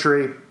 20th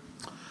century.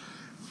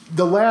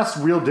 The last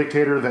real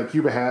dictator that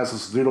Cuba has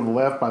is a dude on the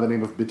left by the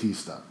name of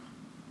Batista.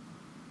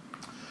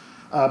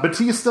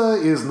 Batista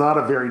is not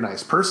a very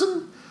nice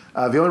person.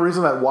 The only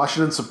reason that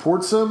Washington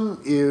supports him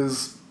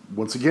is,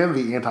 once again,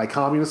 the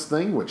anti-communist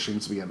thing, which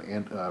seems to be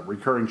a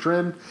recurring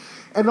trend.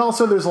 And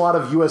also there's a lot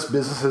of U.S.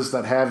 businesses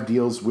that have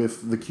deals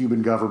with the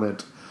Cuban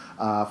government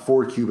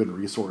for Cuban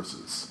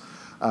resources.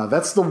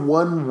 That's the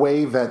one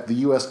way that the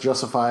U.S.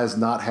 justifies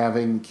not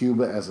having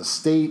Cuba as a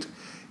state,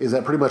 is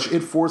that pretty much it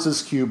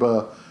forces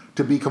Cuba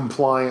to be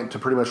compliant to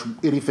pretty much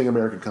anything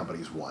American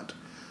companies want.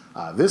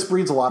 This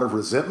breeds a lot of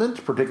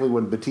resentment, particularly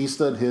when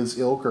Batista and his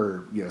ilk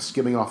are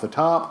skimming off the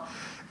top.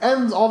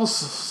 And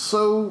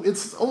also,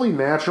 it's only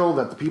natural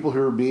that the people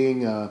who are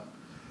being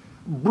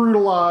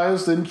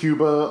brutalized in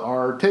Cuba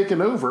are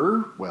taken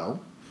over.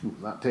 Well,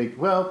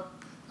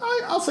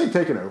 I'll say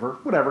taken over.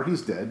 Whatever,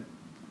 he's dead.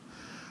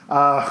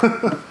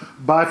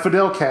 By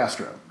Fidel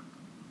Castro.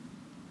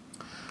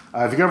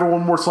 If you go over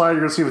one more slide,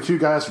 you're going to see the two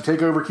guys who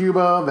take over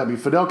Cuba. That'd be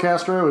Fidel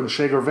Castro and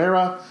Che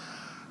Guevara.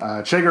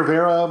 Che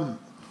Guevara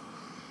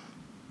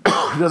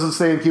doesn't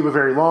stay in Cuba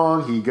very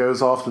long. He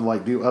goes off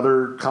to do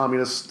other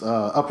communist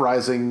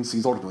uprisings.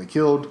 He's ultimately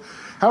killed.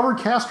 However,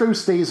 Castro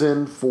stays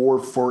in for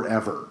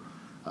forever.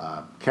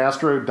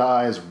 Castro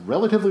dies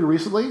relatively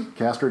recently.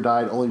 Castro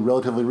died only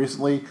relatively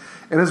recently,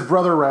 and his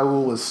brother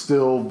Raul is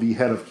still the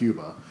head of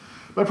Cuba.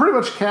 But pretty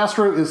much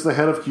Castro is the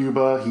head of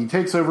Cuba. He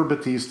takes over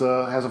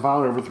Batista, has a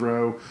violent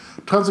overthrow.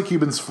 Tons of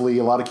Cubans flee.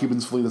 A lot of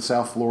Cubans flee to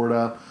South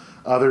Florida.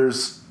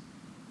 Others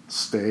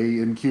stay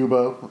in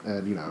Cuba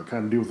and,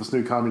 kind of deal with this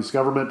new communist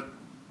government.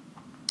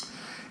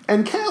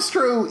 And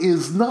Castro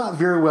is not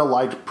very well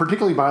liked,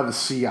 particularly by the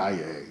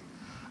CIA.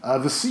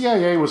 The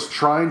CIA was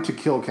trying to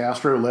kill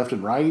Castro left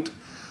and right.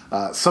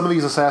 Some of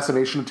these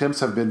assassination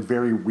attempts have been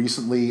very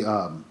recently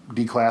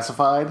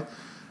declassified.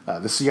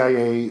 The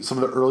CIA, some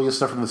of the earliest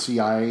stuff from the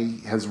CIA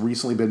has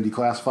recently been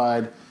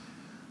declassified.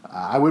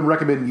 I wouldn't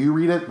recommend you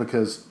read it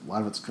because a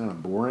lot of it's kind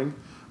of boring.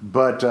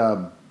 But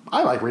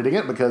I like reading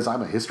it because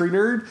I'm a history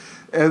nerd.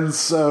 And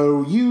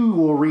so you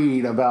will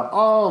read about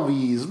all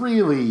these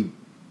really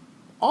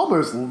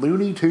almost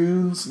Looney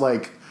Tunes,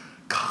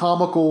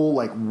 comical,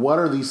 what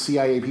are these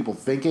CIA people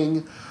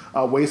thinking?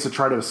 Ways to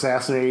try to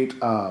assassinate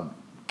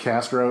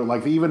Castro.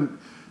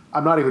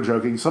 I'm not even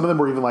joking, some of them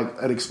were even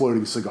an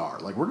exploding cigar.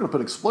 We're going to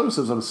put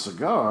explosives on a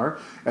cigar,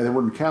 and then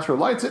when Castro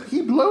lights it,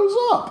 he blows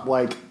up.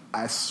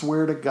 I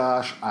swear to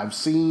gosh, I've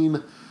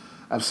seen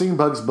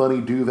Bugs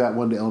Bunny do that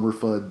one to Elmer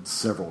Fudd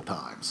several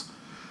times.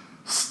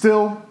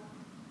 Still,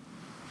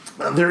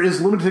 there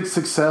is limited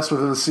success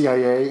within the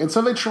CIA, and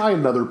so they try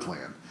another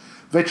plan.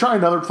 They try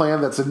another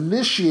plan that's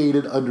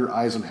initiated under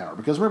Eisenhower.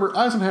 Because remember,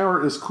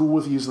 Eisenhower is cool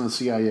with using the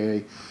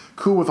CIA,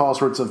 cool with all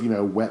sorts of,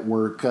 wet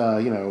work,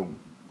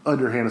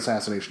 underhand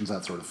assassinations,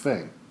 that sort of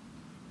thing.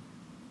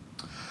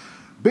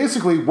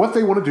 Basically, what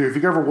they want to do, if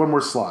you go over one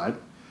more slide,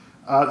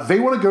 they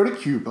want to go to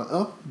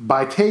Cuba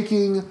by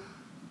taking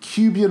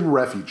Cuban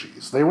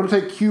refugees. They want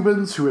to take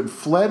Cubans who had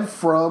fled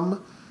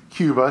from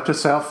Cuba to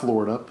South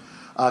Florida,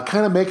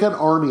 kind of make an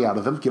army out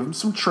of them, give them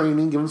some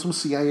training, give them some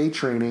CIA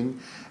training,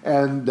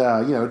 and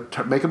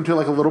make them to a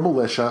little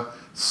militia,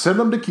 send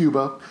them to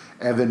Cuba,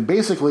 and then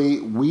basically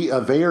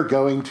they are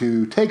going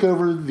to take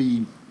over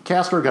the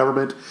Castro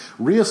government,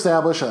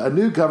 reestablish a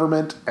new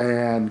government,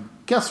 and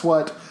guess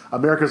what?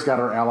 America's got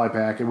our ally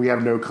back, and we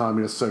have no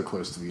communists so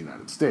close to the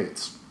United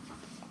States.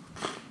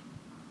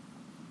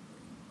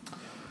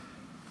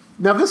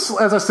 Now, this,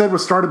 as I said,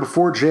 was started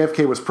before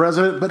JFK was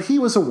president, but he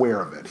was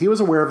aware of it. He was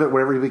aware of it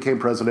whenever he became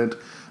president,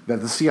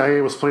 that the CIA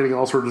was planning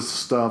all sorts of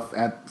stuff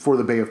for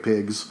the Bay of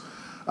Pigs.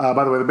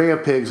 By the way, the Bay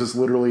of Pigs is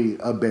literally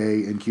a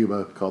bay in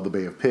Cuba called the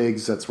Bay of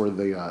Pigs. That's where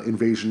the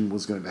invasion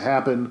was going to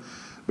happen,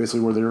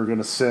 basically where they were going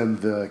to send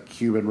the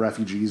Cuban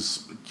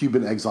refugees,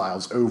 Cuban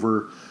exiles,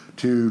 over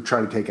to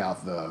try to take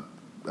out the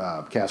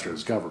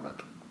Castro's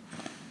government.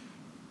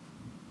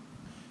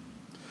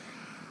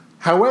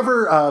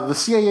 However, the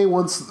CIA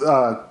wants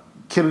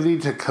Kennedy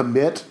to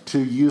commit to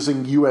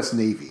using U.S.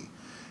 Navy.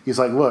 He's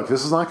like, look,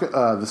 this is not...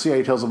 the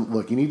CIA tells him,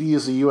 look, you need to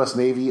use the U.S.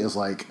 Navy as,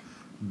 like,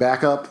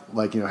 backup,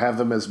 like, have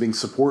them as being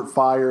support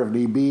fire if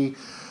need be,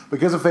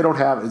 because if they don't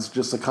have, it's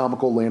just a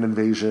comical land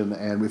invasion,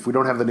 and if we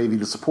don't have the Navy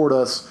to support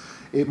us,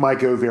 it might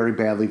go very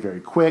badly very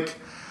quick.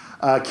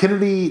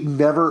 Kennedy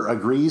never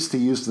agrees to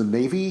use the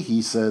Navy.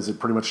 He says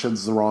it pretty much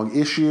sends the wrong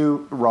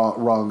issue,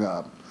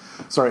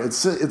 it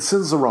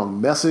sends the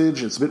wrong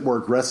message. It's a bit more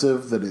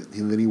aggressive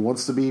than he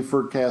wants to be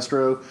for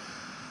Castro.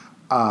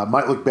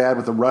 Might look bad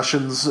with the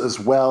Russians as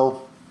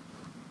well.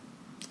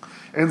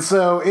 And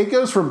so it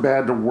goes from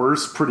bad to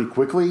worse pretty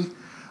quickly.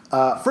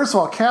 First of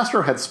all,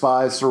 Castro had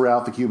spies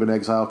throughout the Cuban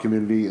exile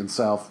community in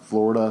South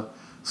Florida.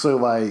 So,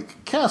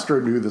 like, Castro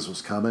knew this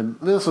was coming.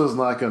 This was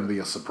not going to be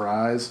a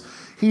surprise.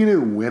 He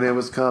knew when it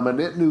was coming.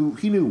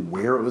 He knew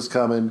where it was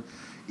coming.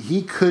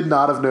 He could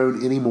not have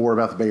known any more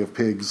about the Bay of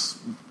Pigs,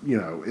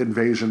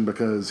 invasion,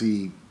 because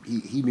he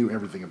knew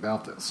everything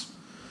about this.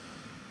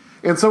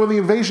 And so when the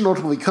invasion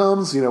ultimately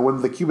comes,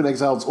 when the Cuban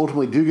exiles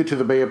ultimately do get to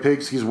the Bay of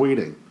Pigs, he's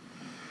waiting.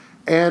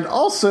 And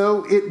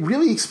also, it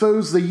really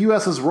exposed the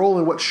U.S.'s role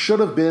in what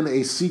should have been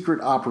a secret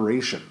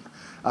operation.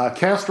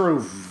 Castro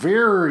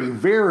very,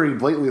 very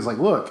blatantly is like,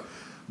 look,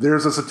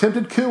 there's this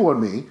attempted coup on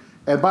me,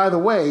 and by the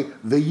way,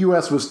 the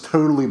U.S. was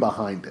totally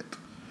behind it.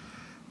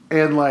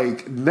 And,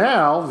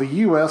 now the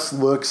U.S.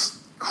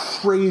 looks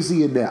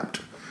crazy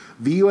inept.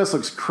 The U.S.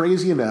 looks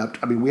crazy inept.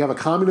 I mean, we have a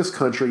communist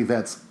country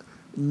that's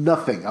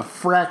nothing, a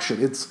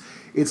fraction. It's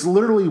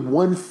literally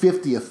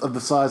 1/50th of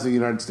the size of the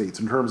United States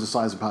in terms of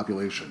size of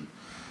population.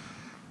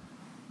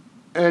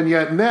 And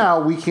yet now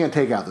we can't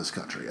take out this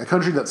country. A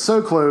country that's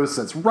so close,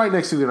 that's right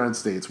next to the United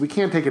States. We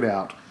can't take it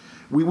out.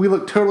 We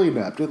look totally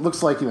inept. It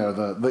looks like,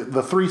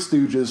 the Three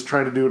Stooges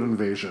trying to do an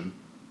invasion.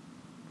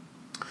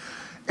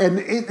 And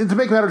to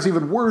make matters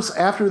even worse,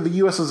 after the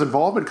U.S.'s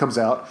involvement comes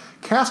out,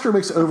 Castro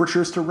makes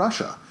overtures to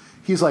Russia.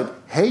 He's like,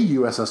 hey,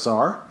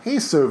 USSR, hey,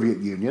 Soviet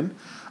Union,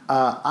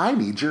 I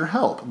need your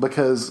help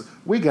because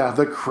we got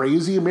the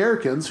crazy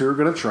Americans who are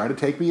going to try to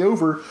take me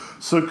over,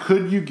 so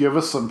could you give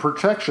us some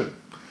protection?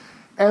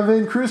 And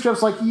then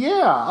Khrushchev's like,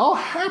 yeah, I'll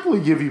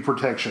happily give you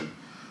protection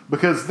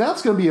because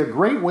that's going to be a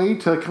great way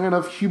to kind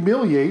of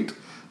humiliate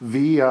the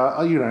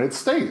United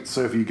States.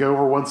 So if you go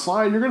over one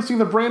slide, you're going to see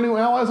the brand new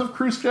allies of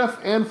Khrushchev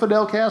and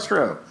Fidel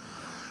Castro.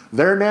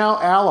 They're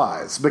now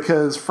allies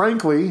because,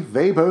 frankly,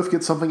 they both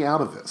get something out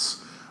of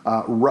this.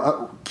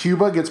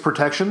 Cuba gets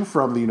protection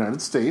from the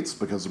United States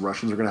because the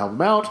Russians are going to help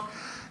them out,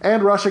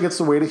 and Russia gets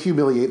the way to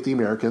humiliate the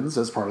Americans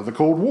as part of the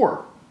Cold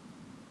War.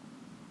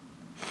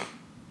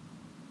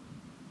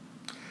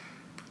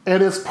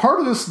 And as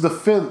part of this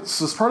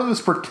defense, as part of this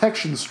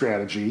protection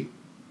strategy,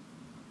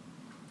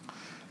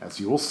 as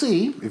you will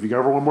see, if you go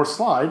over one more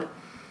slide,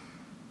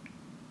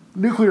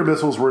 nuclear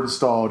missiles were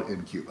installed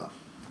in Cuba.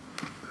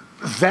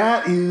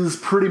 That is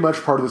pretty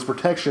much part of this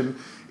protection,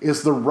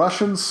 is the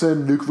Russians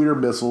send nuclear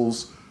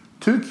missiles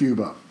to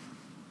Cuba.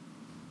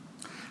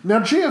 Now,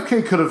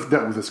 JFK could have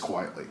dealt with this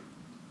quietly.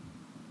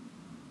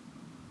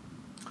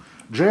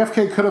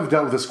 JFK could have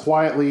dealt with this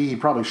quietly. He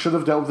probably should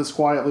have dealt with this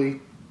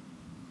quietly.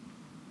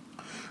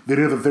 The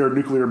idea that there are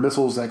nuclear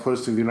missiles that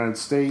close to the United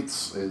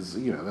States is,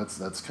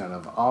 that's kind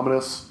of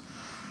ominous.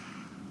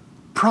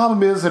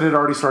 Problem is that it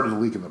already started to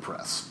leak in the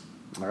press.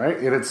 All right?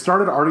 It had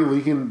started already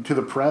leaking to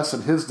the press,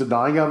 and his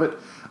denying of it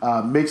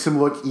makes him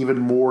look even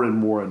more and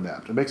more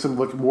inept. It makes him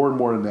look more and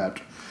more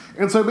inept.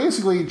 And so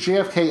basically,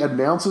 JFK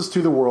announces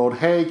to the world,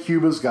 hey,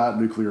 Cuba's got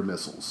nuclear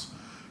missiles.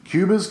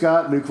 Cuba's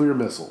got nuclear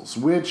missiles,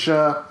 which,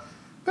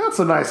 that's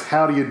a nice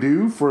how do you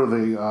do for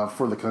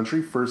the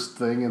country. First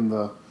thing in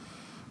the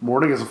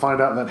morning is to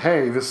find out that,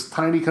 hey, this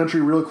tiny country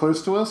really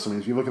close to us. I mean,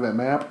 if you look at that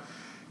map,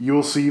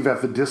 you'll see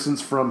that the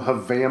distance from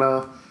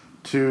Havana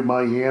to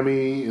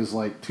Miami is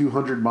like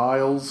 200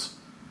 miles.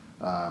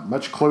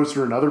 Much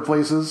closer in other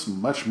places.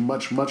 Much,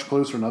 much, much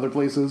closer in other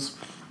places.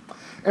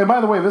 And by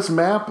the way, this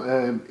map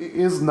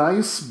is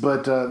nice,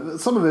 but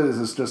some of it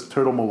is just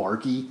total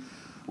malarkey.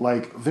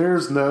 Like,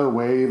 there's no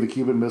way the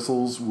Cuban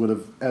missiles would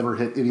have ever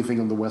hit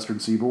anything on the western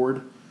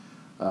seaboard.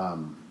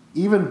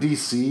 Even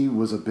D.C.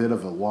 was a bit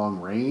of a long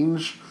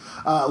range.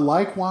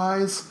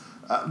 Likewise,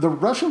 the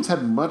Russians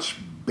had much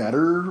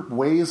better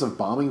ways of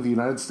bombing the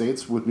United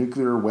States with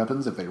nuclear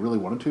weapons if they really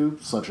wanted to,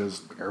 such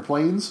as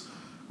airplanes,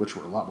 which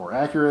were a lot more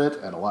accurate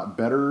and a lot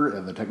better,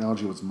 and the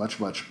technology was much,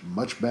 much,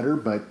 much better.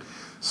 But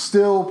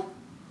still,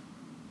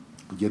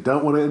 You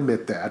don't want to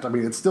admit that. I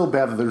mean, it's still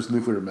bad that there's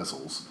nuclear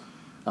missiles.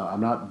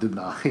 I'm not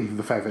denying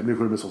the fact that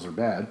nuclear missiles are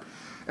bad.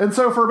 And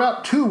so for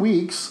about 2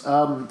 weeks,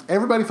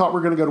 everybody thought we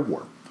were going to go to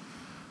war.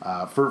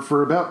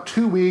 For about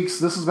 2 weeks,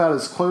 this is about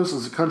as close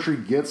as a country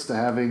gets to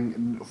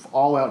having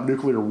all-out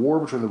nuclear war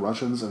between the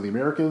Russians and the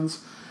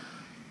Americans.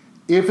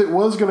 If it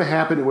was going to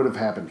happen, it would have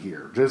happened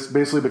here, just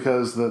basically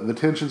because the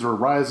tensions were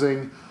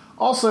rising.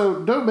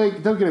 Also, don't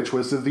get it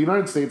twisted. The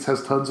United States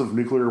has tons of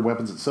nuclear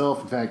weapons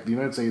itself. In fact, the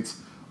United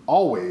States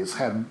always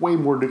had way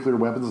more nuclear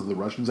weapons than the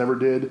Russians ever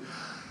did.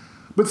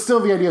 But still,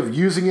 the idea of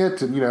using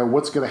it and,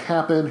 what's going to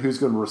happen, who's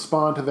going to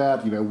respond to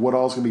that, what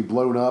all's going to be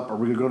blown up, are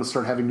we going to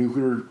start having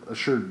nuclear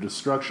assured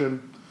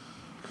destruction?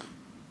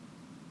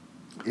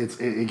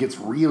 It gets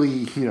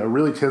really,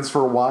 really tense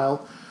for a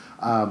while.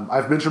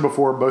 I've mentioned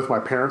before, both my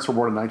parents were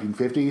born in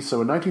 1950,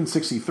 so in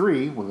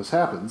 1963, when this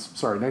happens,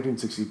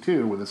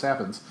 1962, when this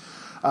happens,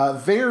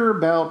 they're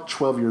about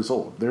 12 years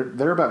old.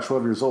 They're about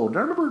 12 years old. And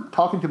I remember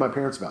talking to my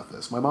parents about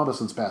this. My mom has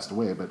since passed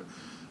away, but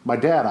my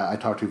dad I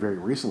talked to very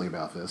recently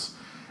about this.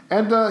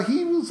 And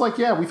he was like,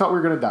 yeah, we thought we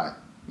were going to die.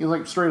 He was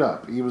like, straight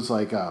up. He was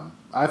like,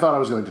 I thought I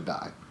was going to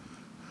die.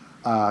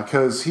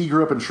 Because he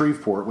grew up in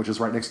Shreveport, which is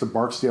right next to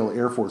Barksdale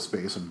Air Force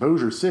Base in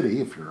Bossier City,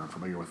 if you're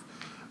unfamiliar with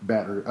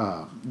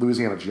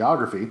Louisiana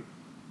geography.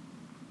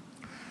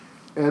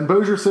 And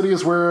Bossier City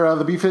is where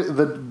the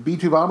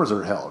B-2 bombers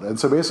are held. And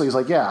so basically he's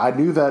like, yeah, I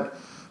knew that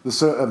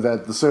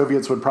the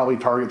Soviets would probably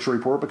target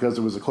Shreveport because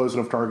it was a close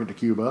enough target to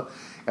Cuba,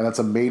 and that's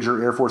a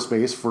major Air Force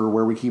base for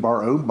where we keep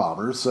our own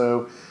bombers.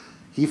 So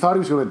he thought he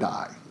was going to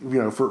die,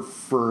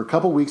 for a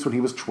couple weeks when he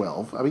was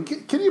 12. I mean,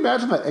 can you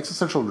imagine that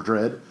existential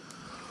dread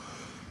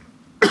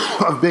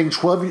of being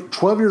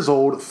 12 years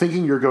old,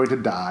 thinking you're going to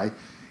die?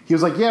 He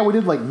was like, yeah, we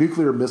did like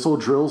nuclear missile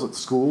drills at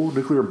school,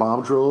 nuclear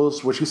bomb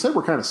drills, which he said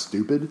were kind of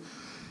stupid.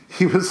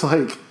 He was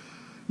like,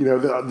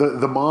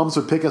 the moms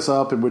would pick us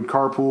up and would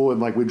carpool,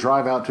 and like we'd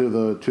drive out to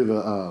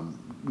the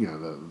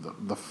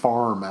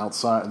farm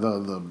outside,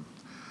 the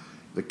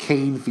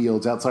cane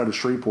fields outside of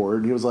Shreveport,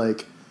 and he was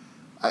like,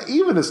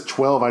 even as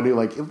 12, I knew,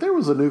 like, if there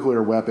was a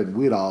nuclear weapon,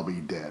 we'd all be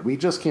dead. We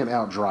just can't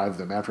outdrive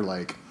them after,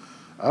 like,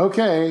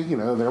 okay,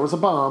 there was a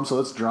bomb, so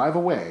let's drive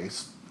away.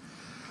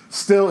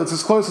 Still, it's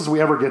as close as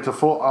we ever get to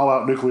full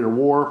all-out nuclear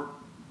war.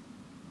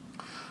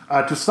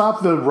 To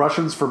stop the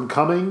Russians from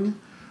coming,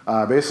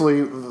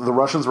 basically, the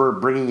Russians were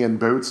bringing in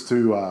boats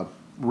to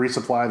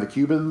resupply the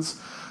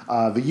Cubans.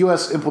 The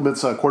U.S.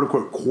 implements a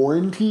quote-unquote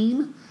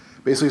quarantine,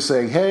 basically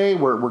saying, hey,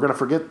 we're going to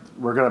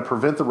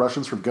prevent the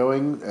Russians from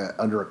going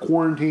under a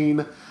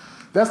quarantine.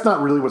 That's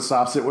not really what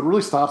stops it. What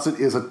really stops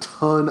it is a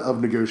ton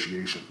of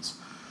negotiations.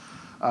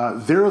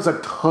 There is a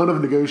ton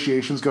of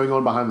negotiations going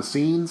on behind the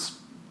scenes.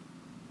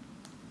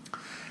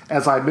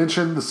 As I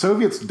mentioned, the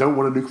Soviets don't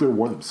want a nuclear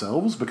war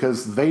themselves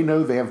because they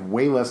know they have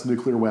way less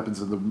nuclear weapons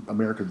than the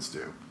Americans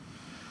do.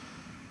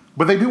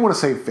 But they do want to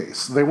save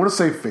face. They want to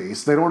save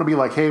face. They don't want to be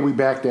like, hey, we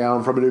backed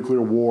down from a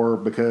nuclear war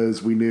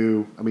because we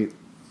knew,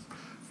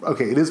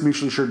 okay, it is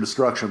mutually assured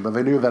destruction, but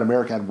they knew that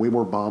America had way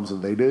more bombs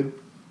than they did.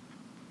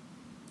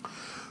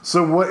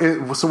 So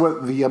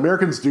what the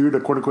Americans do to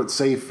quote-unquote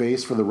save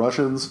face for the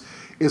Russians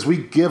is we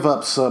give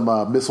up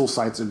some missile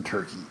sites in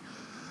Turkey.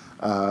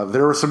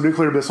 There were some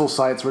nuclear missile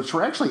sites which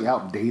were actually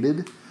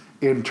outdated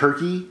in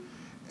Turkey,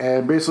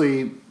 and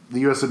basically the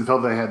U.S. didn't feel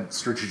they had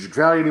strategic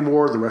value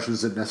anymore. The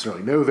Russians didn't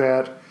necessarily know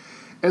that.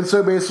 And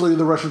so basically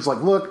the Russians like,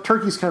 look,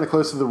 Turkey's kind of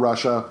close to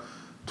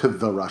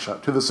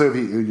the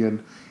Soviet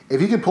Union. If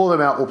you can pull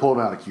them out, we'll pull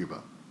them out of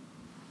Cuba.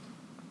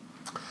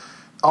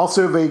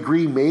 Also, they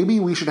agree maybe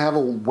we should have a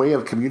way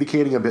of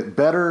communicating a bit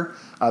better.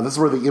 This is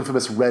where the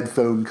infamous red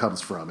phone comes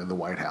from in the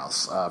White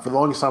House. For the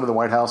longest time in the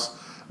White House,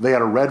 they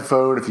had a red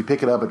phone. If you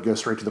pick it up, it goes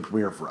straight to the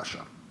premier of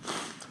Russia.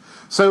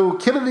 So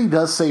Kennedy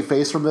does save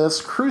face from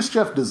this.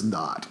 Khrushchev does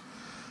not.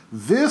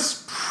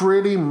 This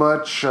pretty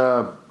much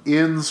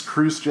ends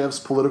Khrushchev's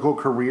political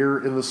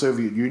career in the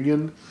Soviet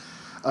Union.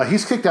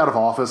 He's kicked out of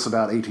office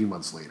about 18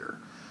 months later.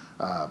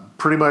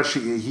 Pretty much,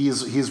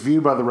 he's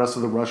viewed by the rest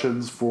of the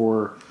Russians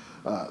for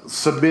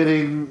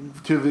submitting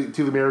to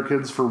the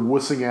Americans, for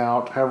wussing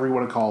out, however you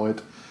want to call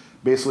it.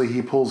 Basically,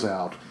 he pulls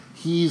out.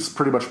 He's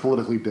pretty much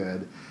politically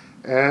dead.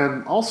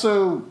 And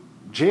also,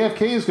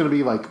 JFK is going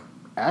to be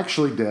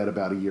actually dead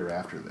about a year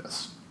after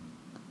this.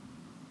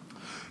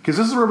 Because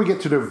this is where we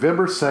get to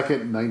November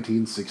 2nd,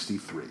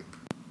 1963.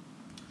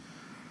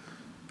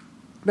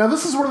 Now,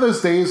 this is one of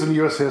those days in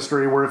U.S.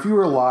 history where if you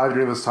were alive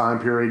during this time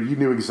period, you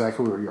knew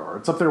exactly where you are.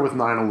 It's up there with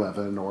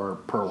 9/11 or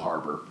Pearl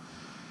Harbor.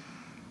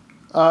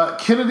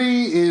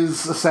 Kennedy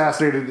is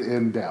assassinated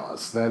in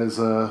Dallas. That is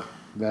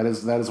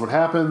what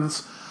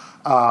happens.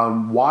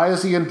 Why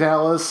is he in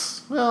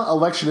Dallas? Well,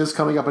 election is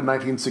coming up in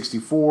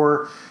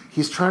 1964.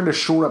 He's trying to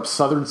shore up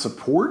Southern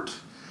support.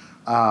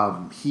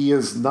 He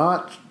is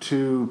not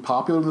too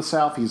popular in the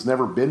South. He's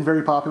never been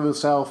very popular in the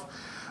South,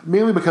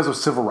 mainly because of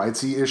civil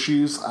rights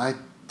issues. I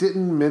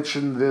didn't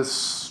mention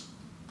this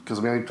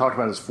because I talked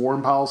about his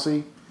foreign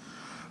policy,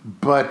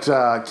 but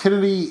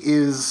Kennedy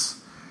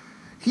is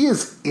He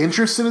is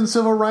interested in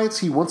civil rights.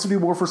 He wants to do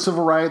more for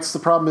civil rights. The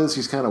problem is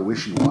he's kind of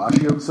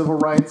wishy-washy on civil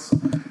rights.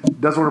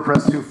 Doesn't want to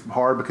press too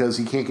hard because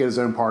he can't get his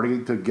own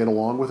party to get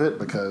along with it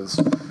because,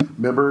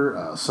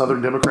 remember,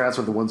 Southern Democrats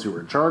are the ones who are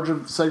in charge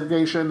of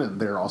segregation,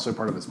 and they're also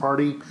part of his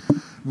party.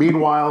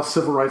 Meanwhile,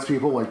 civil rights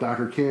people like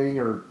Dr. King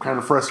are kind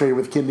of frustrated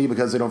with Kennedy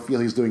because they don't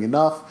feel he's doing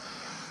enough.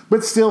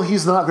 But still,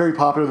 he's not very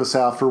popular in the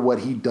South for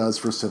what he does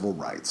for civil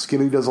rights.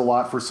 Kennedy does a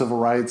lot for civil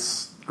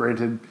rights,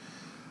 granted.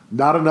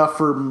 Not enough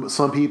for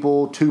some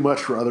people, too much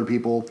for other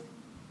people.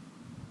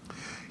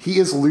 He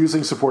is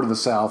losing support in the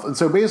South, and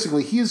so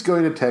basically he is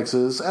going to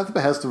Texas at the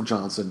behest of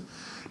Johnson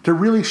to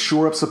really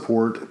shore up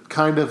support,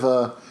 kind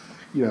of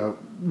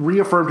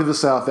reaffirm to the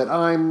South that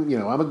I'm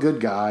a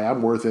good guy,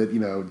 I'm worth it,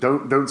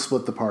 don't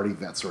split the party,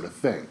 that sort of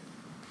thing.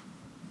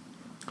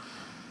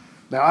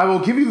 Now I will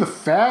give you the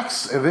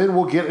facts, and then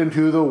we'll get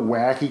into the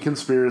wacky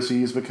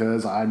conspiracies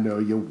because I know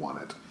you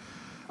want it.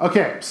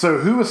 Okay, so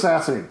who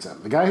assassinates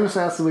him? The guy who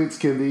assassinates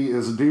Kennedy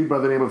is a dude by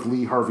the name of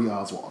Lee Harvey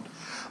Oswald.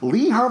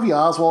 Lee Harvey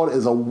Oswald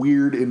is a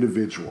weird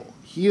individual.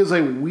 He is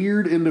a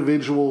weird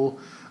individual,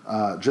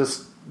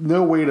 just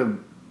no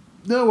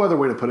other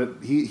way to put it.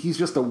 He's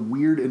just a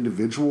weird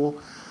individual.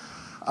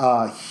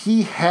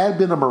 He had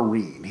been a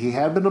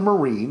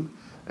Marine.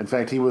 In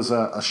fact, he was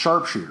a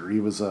sharpshooter.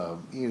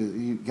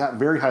 He got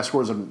very high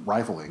scores in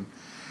rifling.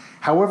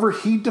 However,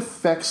 he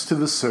defects to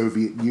the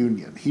Soviet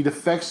Union.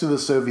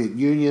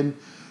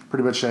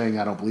 Pretty much saying,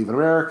 I don't believe in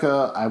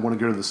America, I want to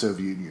go to the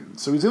Soviet Union.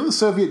 So he's in the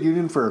Soviet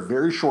Union for a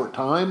very short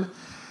time,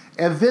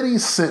 and then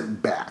he's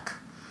sent back.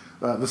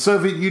 The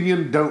Soviet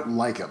Union don't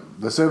like him.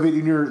 The Soviet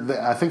Union,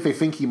 I think they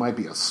think he might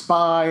be a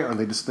spy, or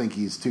they just think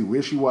he's too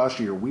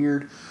wishy-washy or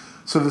weird.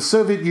 So the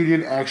Soviet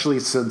Union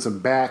actually sends him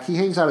back. He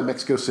hangs out in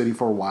Mexico City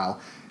for a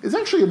while. Is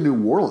actually in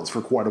New Orleans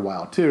for quite a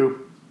while,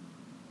 too.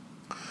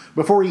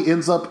 Before he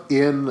ends up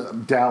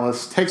in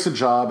Dallas, takes a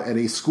job at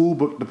a school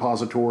book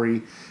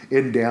depository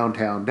in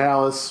downtown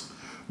Dallas,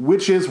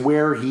 which is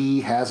where he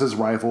has his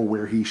rifle,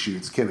 where he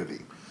shoots Kennedy.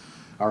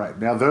 All right,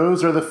 now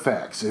those are the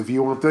facts. If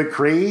you want the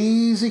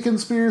crazy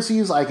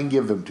conspiracies, I can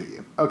give them to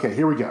you. Okay,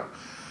 here we go.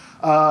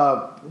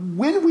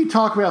 When we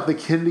talk about the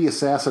Kennedy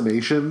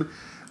assassination,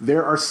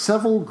 there are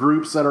several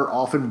groups that are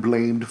often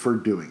blamed for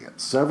doing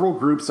it.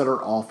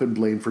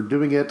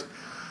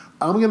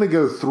 I'm going to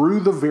go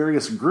through the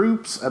various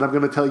groups, and I'm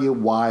going to tell you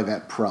why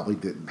that probably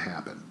didn't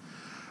happen.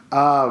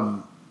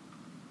 A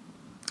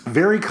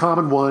very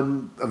common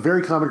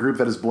group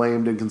that is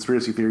blamed in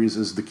conspiracy theories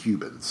is the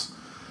Cubans.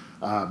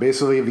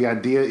 Basically, the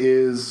idea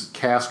is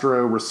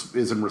Castro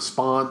is in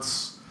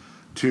response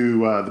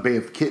to the Bay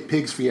of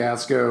Pigs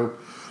fiasco.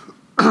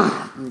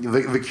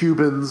 The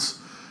Cubans,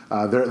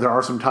 there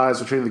are some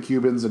ties between the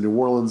Cubans and New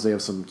Orleans. They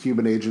have some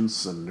Cuban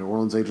agents and New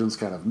Orleans agents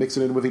kind of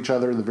mixing in with each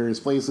other in the various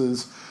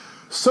places.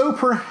 So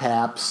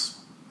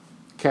perhaps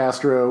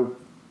Castro,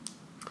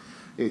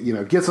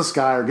 gets this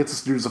guy or gets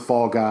this dude as a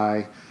fall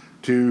guy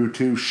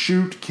to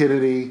shoot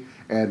Kennedy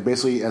and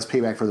basically as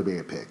payback for the Bay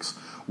of Pigs.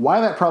 Why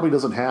that probably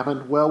doesn't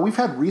happen? Well, we've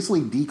had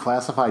recently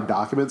declassified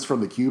documents from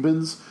the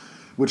Cubans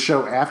which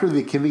show after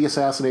the Kennedy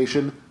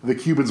assassination, the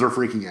Cubans are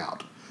freaking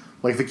out.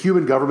 Like, the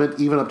Cuban government,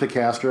 even up to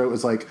Castro,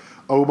 is like,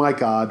 oh my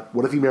God,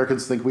 what if the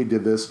Americans think we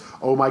did this?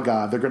 Oh my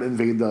God, they're going to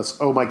invade us.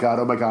 Oh my God,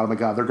 oh my God, oh my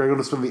God. They're going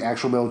to spend the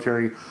actual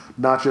military,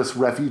 not just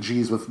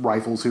refugees with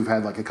rifles who've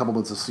had like a couple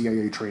months of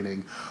CIA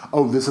training.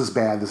 Oh, this is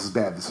bad, this is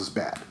bad, this is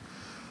bad.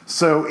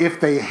 So if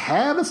they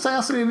had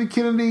assassinated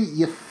Kennedy,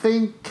 you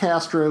think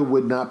Castro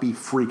would not be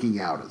freaking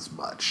out as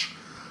much.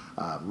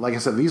 Like I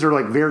said, these are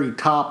like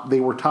they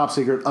were top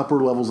secret,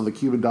 upper levels of the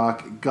Cuban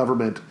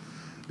government.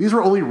 These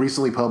were only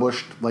recently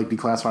published, like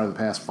declassified in the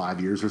past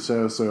 5 years or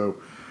so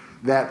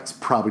that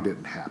probably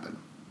didn't happen.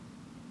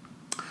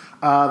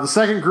 The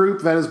second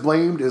group that is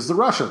blamed is the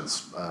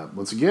Russians.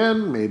 Once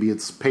again, maybe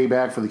it's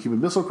payback for the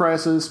Cuban Missile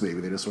Crisis, maybe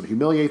they just want to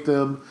humiliate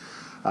them.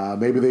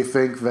 Maybe they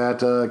think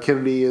that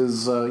Kennedy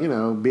is,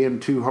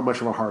 being too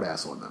much of a hard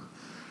ass on them.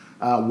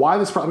 Why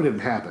this probably didn't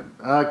happen.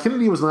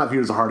 Kennedy was not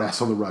viewed as a hard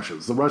ass on the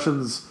Russians. The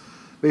Russians,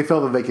 they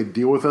felt that they could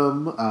deal with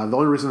him. The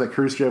only reason that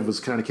Khrushchev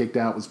was kind of kicked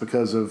out was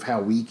because of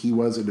how weak he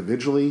was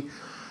individually.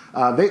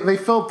 They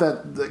felt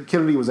that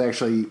Kennedy was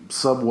actually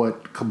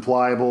somewhat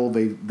compliable.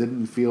 They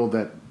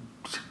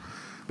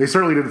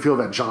certainly didn't feel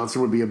that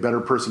Johnson would be a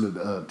better person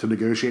to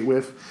negotiate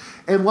with.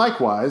 And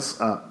likewise,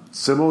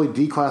 similarly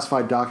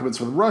declassified documents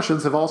from the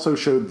Russians have also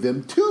showed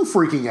them too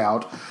freaking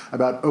out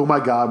about, oh my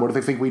God, what if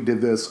they think we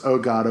did this? Oh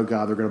God, they're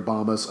going to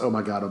bomb us. Oh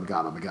my God, oh my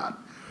God, oh my God.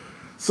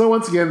 So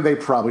once again, they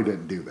probably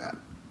didn't do that.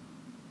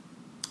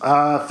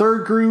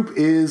 Third group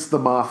is the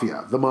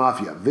Mafia. The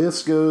Mafia.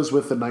 This goes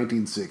with the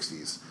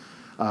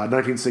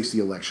 1960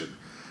 election.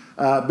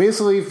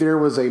 Basically, there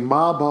was a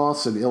mob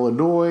boss in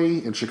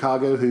Illinois, in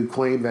Chicago, who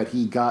claimed that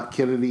he got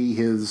Kennedy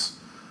his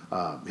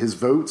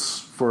votes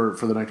for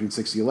the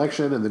 1960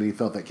 election, and then he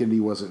felt that Kennedy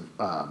wasn't,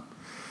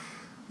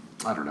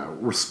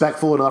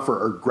 respectful enough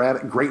or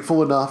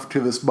grateful enough to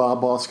this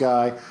mob boss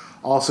guy.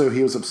 Also,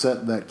 he was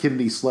upset that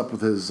Kennedy slept with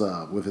his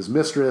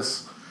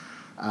mistress.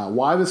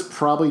 Why this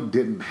probably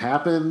didn't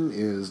happen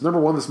is, number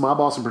one, this mob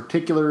boss in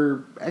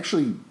particular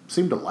actually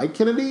seemed to like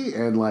Kennedy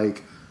and,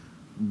 like,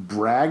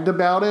 bragged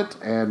about it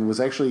and was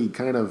actually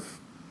kind of...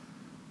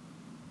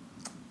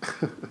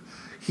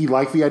 he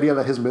liked the idea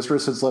that his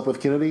mistress had slept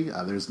with Kennedy.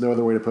 There's no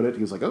other way to put it.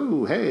 He was like,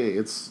 oh, hey,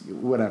 it's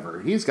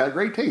whatever. He's got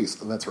great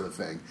taste, and that sort of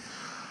thing.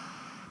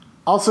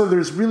 Also,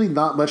 there's really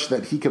not much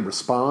that he can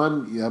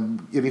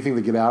respond, anything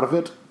to get out of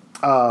it.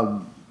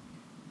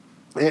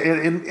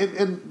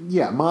 And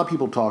yeah, mob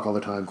people talk all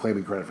the time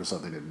claiming credit for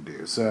something they didn't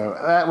do. So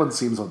that one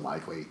seems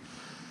unlikely.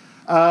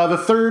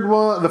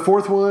 The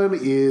fourth one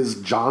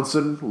is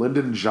Johnson,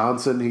 Lyndon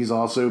Johnson. He's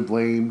also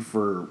blamed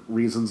for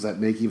reasons that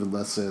make even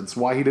less sense.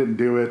 Why he didn't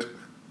do it,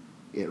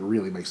 it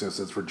really makes no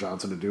sense for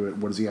Johnson to do it.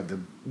 What does he have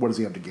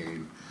to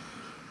gain?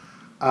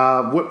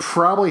 What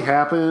probably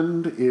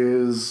happened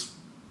is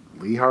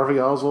Lee Harvey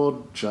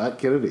Oswald shot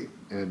Kennedy,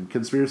 and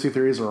conspiracy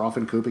theories are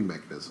often coping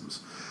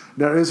mechanisms.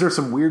 Now, is there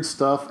some weird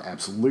stuff?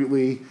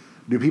 Absolutely.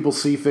 Do people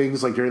see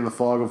things like during the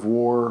fog of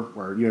war,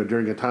 or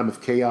during a time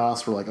of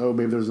chaos, where like, oh,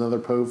 maybe there's another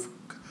Pope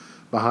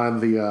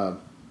behind the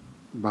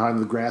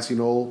grassy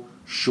knoll?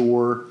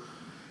 Sure.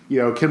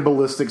 Can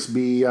ballistics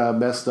be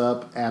messed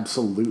up?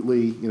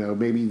 Absolutely.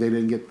 Maybe they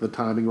didn't get the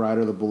timing right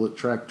or the bullet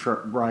track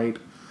right.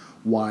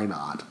 Why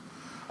not?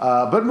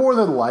 But more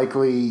than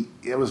likely,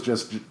 it was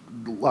just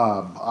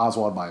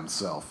Oswald by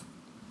himself.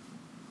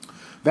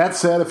 That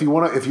said, if you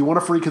want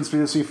a free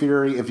conspiracy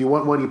theory, if you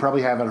want one you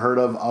probably haven't heard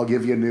of, I'll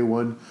give you a new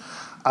one.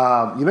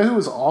 You know who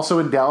was also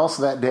in Dallas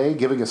that day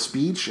giving a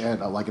speech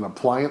at an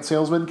appliance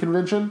salesman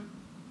convention?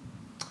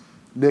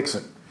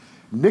 Nixon.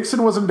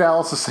 Nixon was in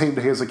Dallas the same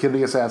day as the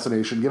Kennedy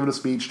assassination, giving a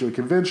speech to a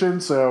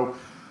convention, so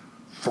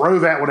throw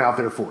that one out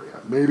there for you.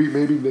 Maybe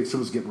Nixon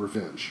was getting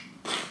revenge.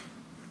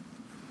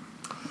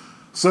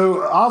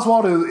 So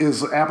Oswald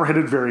is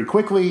apprehended very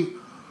quickly.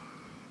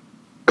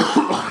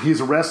 He's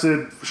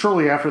arrested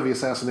shortly after the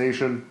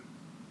assassination.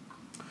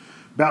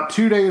 About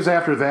 2 days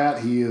after that,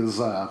 he is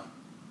not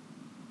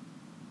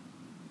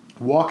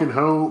walking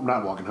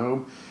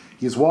home.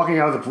 He's walking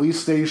out of the police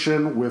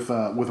station with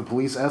a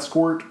police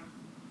escort.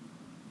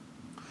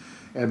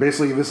 And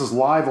basically, this is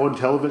live on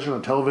television.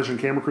 A television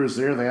camera crew is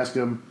there. They ask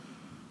him,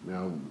 they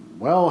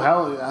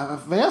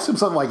ask him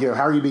something like,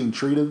 how are you being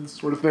treated,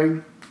 sort of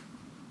thing.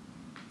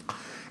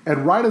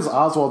 And right as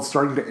Oswald's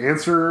starting to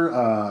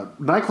answer,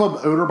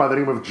 nightclub owner by the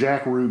name of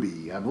Jack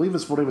Ruby, I believe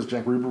his full name is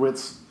Jack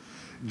Rubowitz,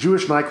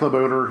 Jewish nightclub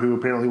owner who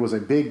apparently was a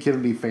big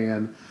Kennedy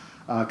fan,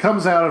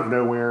 comes out of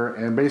nowhere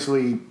and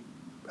basically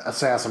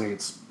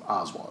assassinates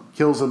Oswald.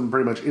 Kills him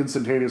pretty much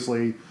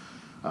instantaneously,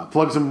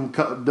 plugs him,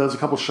 does a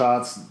couple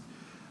shots.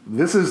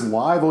 This is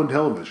live on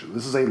television.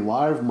 This is a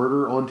live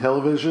murder on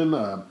television.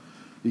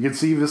 You can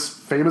see this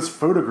famous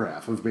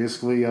photograph of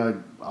basically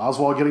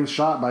Oswald getting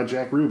shot by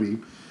Jack Ruby.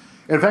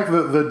 In fact,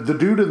 the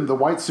dude in the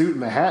white suit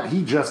and the hat,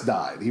 he just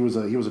died. He was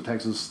a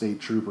Texas state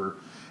trooper,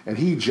 and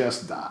he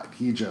just died.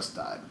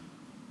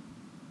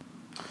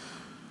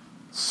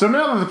 So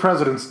now that the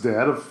president's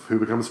dead, who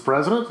becomes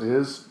president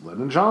is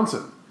Lyndon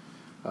Johnson.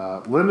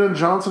 Lyndon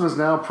Johnson is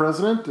now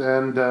president,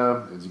 and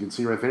as you can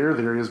see right there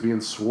he is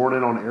being sworn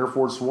in on Air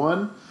Force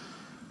One.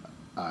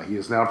 He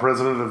is now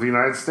president of the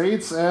United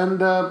States, and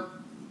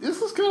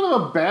this is kind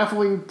of a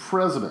baffling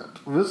president.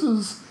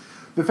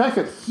 The fact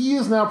that he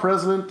is now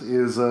president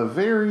is a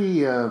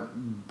very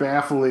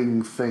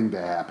baffling thing to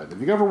happen. If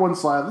you go over one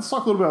slide, let's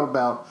talk a little bit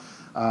about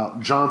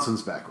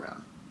Johnson's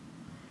background.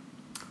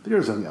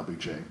 There's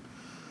LBJ.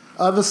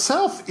 The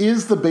South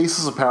is the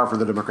basis of power for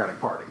the Democratic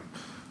Party.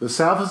 The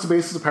South is the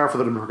basis of power for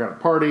the Democratic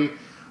Party,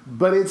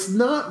 but it's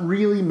not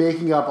really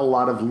making up a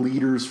lot of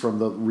leaders from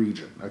the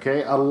region,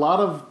 okay?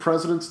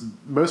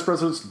 Most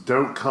presidents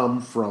don't come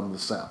from the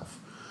South.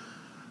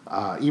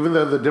 Even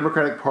though the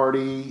Democratic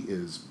Party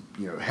is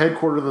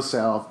headquartered in the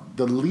South,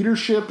 the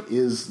leadership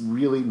is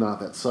really not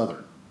that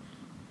Southern.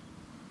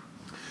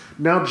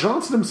 Now,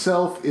 Johnson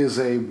himself is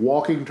a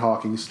walking,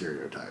 talking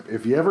stereotype.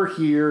 If you ever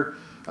hear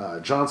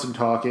Johnson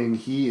talking,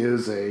 he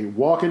is a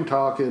walking,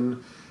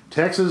 talking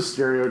Texas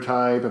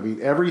stereotype. I mean,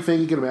 everything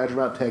you can imagine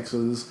about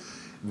Texas,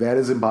 that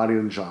is embodied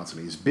in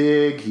Johnson. He's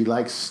big, he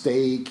likes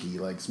steak, he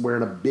likes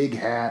wearing a big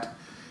hat,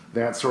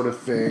 that sort of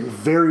thing,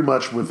 very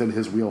much within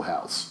his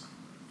wheelhouse.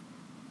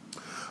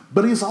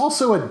 But he's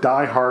also a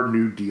die-hard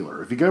New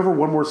Dealer. If you go over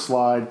one more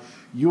slide,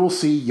 you will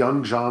see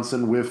young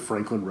Johnson with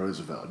Franklin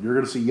Roosevelt. You're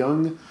going to see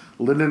young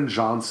Lyndon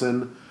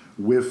Johnson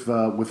with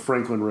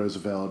Franklin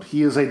Roosevelt.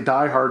 He is a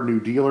die-hard New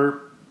Dealer.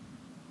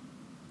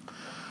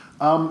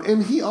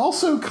 And he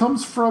also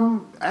comes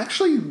from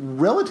actually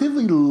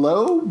relatively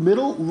lower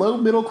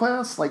middle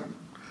class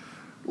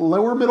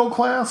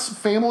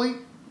family.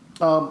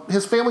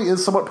 His family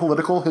is somewhat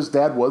political. His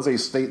dad was a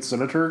state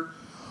senator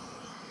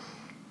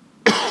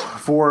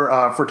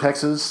for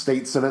Texas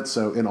State Senate,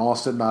 so in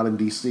Austin, not in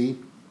D.C.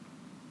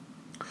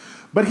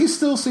 But he's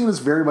still seen as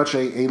very much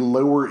a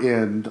lower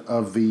end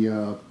of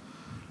the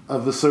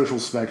social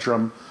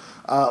spectrum.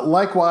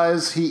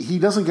 Likewise, he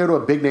doesn't go to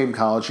a big name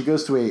college. He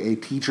goes to a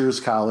teacher's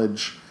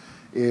college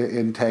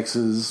in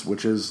Texas,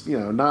 which is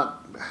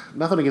not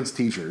nothing against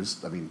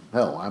teachers. I mean,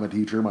 hell, I'm a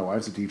teacher. My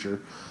wife's a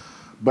teacher.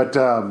 But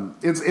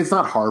it's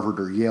not Harvard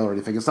or Yale or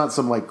anything. It's not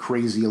some like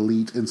crazy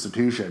elite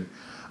institution.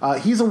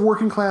 He's a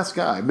working class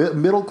guy,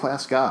 middle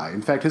class guy.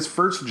 In fact, his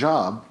first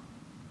job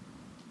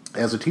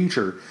as a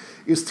teacher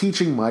is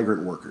teaching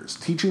migrant workers,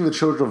 teaching the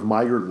children of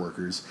migrant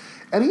workers.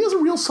 And he has a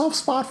real soft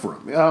spot for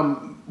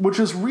him, which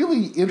is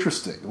really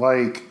interesting.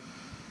 Like,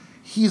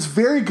 he's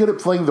very good at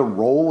playing the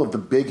role of the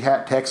big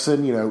hat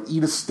Texan,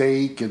 eat a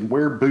steak and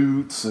wear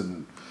boots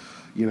and,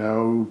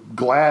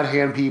 glad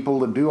hand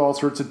people and do all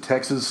sorts of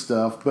Texas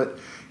stuff. But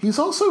he's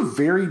also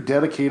very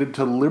dedicated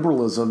to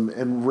liberalism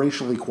and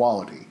racial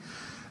equality.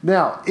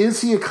 Now,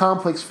 is he a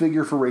complex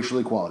figure for racial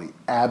equality?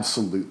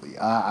 Absolutely.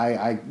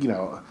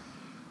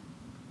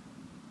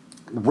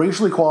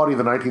 Racial equality in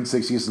the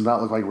 1960s does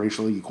not look like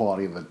racial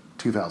equality in the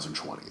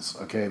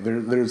 2020s. Okay,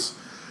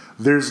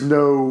 there's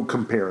no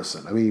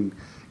comparison. I mean,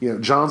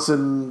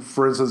 Johnson,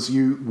 for instance,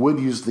 you would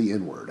use the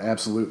N-word.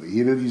 Absolutely,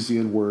 he did use the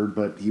N-word,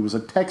 but he was a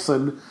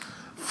Texan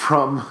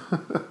from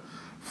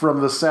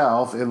from the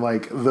South in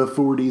like the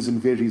 40s and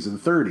 50s and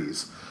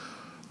 30s.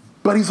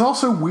 But he's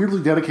also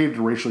weirdly dedicated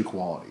to racial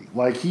equality.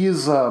 Like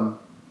he's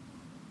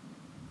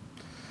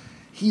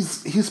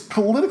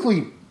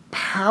politically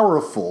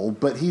powerful,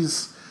 but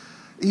he's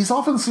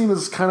often seen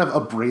as kind of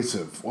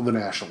abrasive on the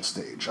national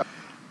stage.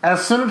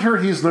 As senator,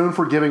 he's known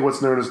for giving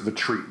what's known as the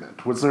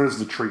treatment,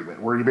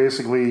 where he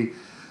basically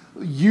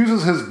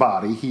uses his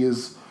body. He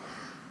is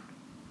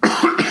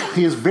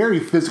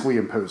very physically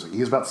imposing.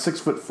 He's about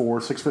 6'4",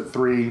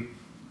 6'3",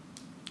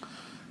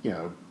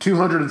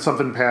 200 and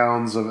something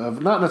pounds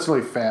of not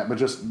necessarily fat, but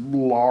just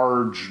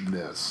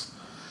largeness.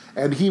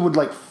 And he would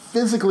like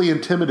physically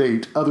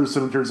intimidate other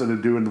senators into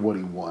doing what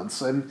he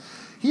wants. And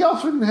he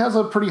often has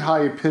a pretty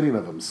high opinion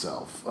of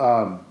himself.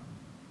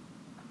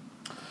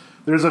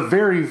 There's a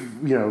very,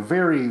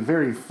 very,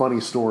 very funny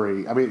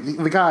story. I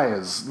mean, the guy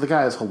is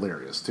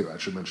hilarious too. I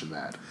should mention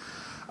that.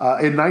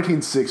 In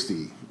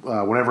 1960,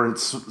 whenever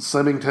it's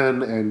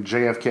Symington and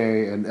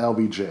JFK and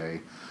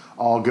LBJ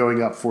all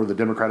going up for the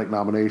Democratic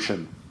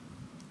nomination,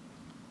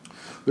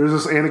 there's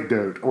this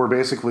anecdote where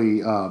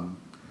basically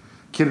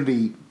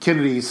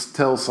Kennedy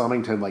tells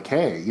Symington like,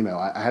 "Hey,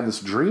 I had this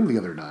dream the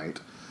other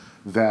night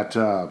that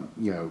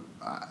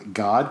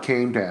God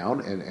came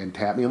down and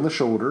tapped me on the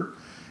shoulder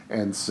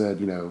and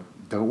said,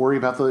 don't worry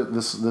about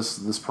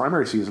this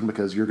primary season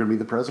because you're going to be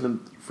the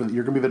president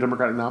you're going to be the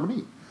Democratic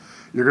nominee.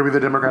 You're going to be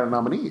the Democratic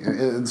nominee."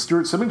 And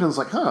Stuart Symington's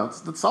like,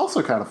 that's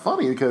also kind of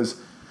funny because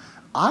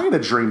I had a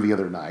dream the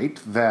other night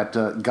that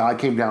God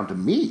came down to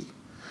me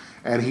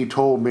and he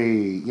told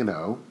me,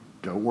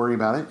 don't worry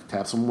about it.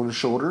 Taps him on the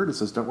shoulder and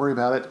says, don't worry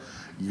about it.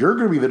 You're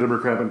going to be the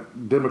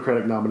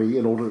Democratic nominee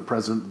and ultimate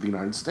president of the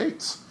United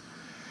States.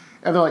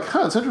 And they're like,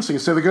 it's interesting.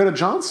 So they go to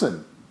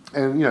Johnson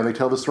and, they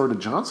tell the story to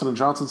Johnson and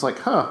Johnson's like,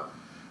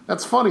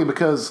 that's funny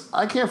because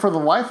I can't for the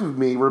life of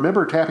me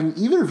remember tapping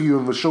either of you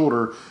on the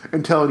shoulder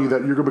and telling you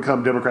that you're going to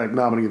become Democratic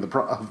nominee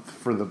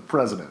for the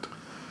president.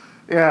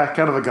 Yeah,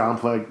 kind of a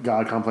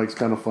God complex,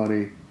 kind of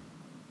funny.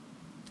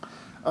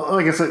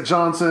 Like I said,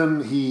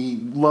 Johnson, he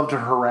loved to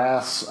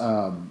harass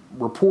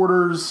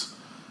reporters.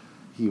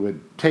 He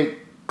would take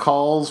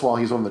calls while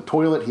he's on the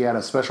toilet. He had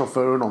a special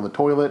phone on the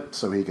toilet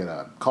so he could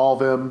call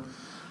them.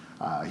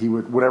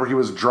 Whenever he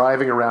was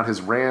driving around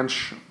his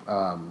ranch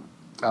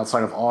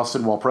outside of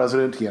Austin while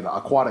president, he had an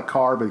aquatic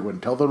car, but he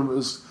wouldn't tell them it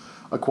was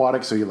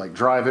aquatic, so he'd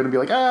drive in and be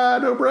like,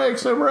 no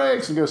brakes, and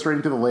go straight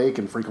into the lake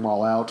and freak them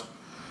all out.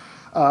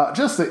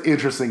 Just an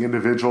interesting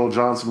individual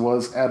Johnson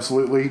was,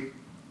 absolutely.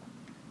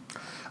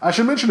 I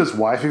should mention his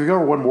wife. If you go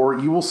over one more,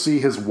 you will see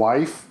his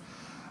wife.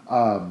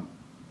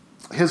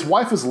 His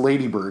wife is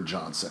Lady Bird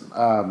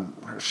Johnson.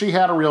 She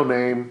had a real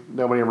name.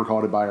 Nobody ever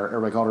called it by her.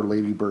 Everybody called her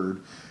Lady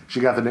Bird. She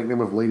got the nickname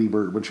of Lady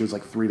Bird when she was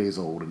 3 days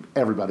old, and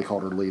everybody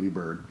called her Lady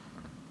Bird.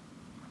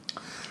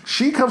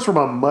 She comes from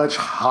a much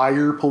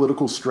higher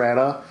political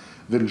strata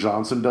than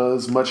Johnson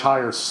does, much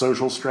higher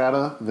social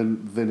strata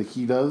than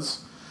he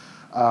does.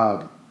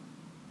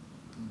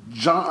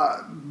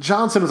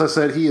 Johnson, as I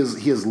said, he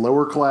is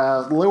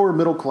lower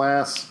middle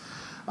class,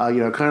 kind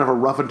of a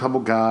rough and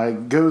tumble guy.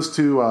 Goes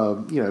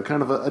to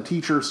kind of a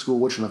teacher school,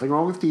 which nothing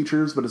wrong with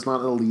teachers, but it's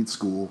not an elite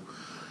school.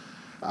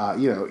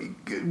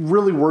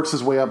 Really works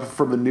his way up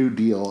from the New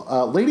Deal.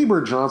 Lady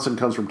Bird Johnson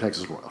comes from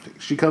Texas royalty.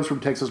 She comes from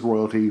Texas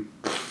royalty.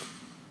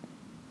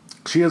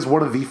 She is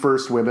one of the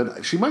first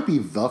women. She might be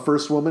the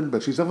first woman,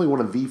 but she's definitely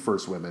one of the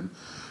first women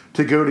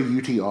to go to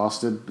UT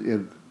Austin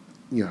and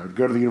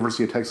go to the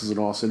University of Texas in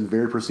Austin,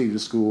 very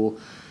prestigious school.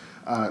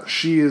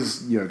 She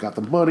is got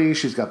the money.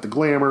 She's got the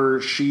glamour.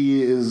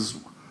 She is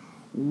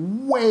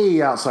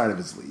way outside of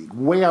his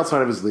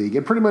league,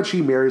 and pretty much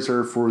he marries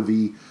her for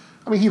the.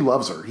 I mean, he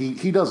loves her.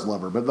 He does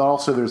love her, but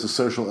also there's a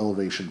social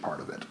elevation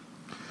part of it.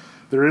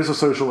 There is a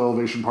social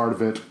elevation part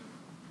of it.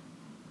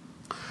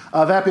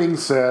 That being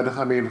said,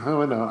 I mean,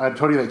 I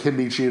told you that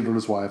Kennedy cheated on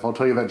his wife. I'll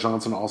tell you that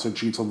Johnson also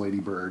cheats on Lady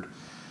Bird.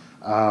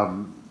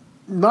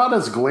 Not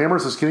as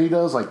glamorous as Kennedy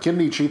does.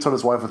 Kennedy cheats on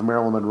his wife with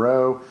Marilyn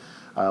Monroe.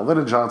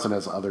 Lyndon Johnson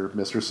has other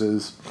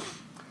mistresses.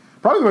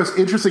 Probably the most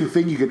interesting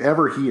thing you could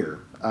ever hear,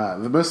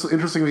 this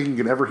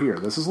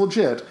is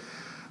legit,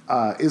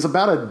 is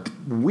about a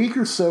week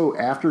or so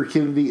after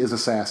Kennedy is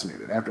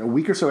assassinated.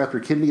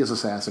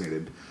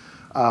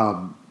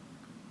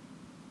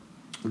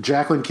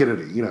 Jacqueline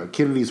Kennedy,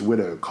 Kennedy's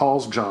widow,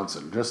 calls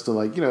Johnson just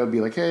to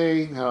be like,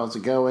 hey, how's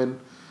it going?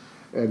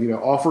 And,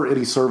 offer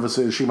any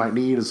services she might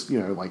need if you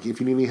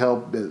need any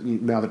help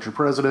now that you're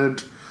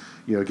president,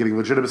 getting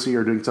legitimacy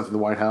or doing stuff in the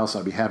White House,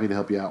 I'd be happy to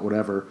help you out,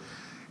 whatever.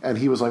 And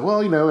he was like,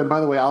 well, and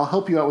by the way, I'll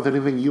help you out with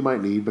anything you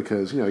might need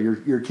because,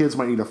 your kids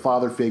might need a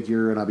father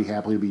figure and I'd be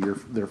happy to be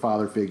their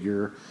father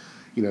figure.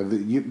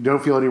 You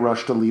don't feel any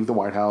rush to leave the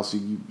White House.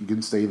 You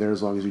can stay there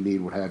as long as you need,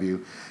 what have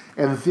you.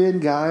 And then,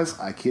 guys,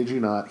 I kid you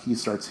not, he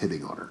starts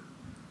hitting on her.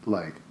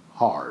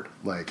 Hard.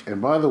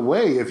 And by the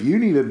way, if you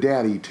need a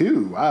daddy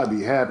too, I'd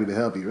be happy to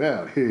help you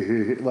out.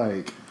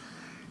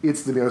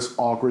 It's the most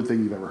awkward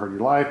thing you've ever heard in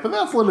your life, but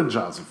that's Lyndon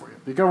Johnson for you.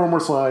 If you go one more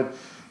slide,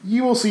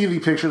 you will see the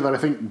picture that I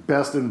think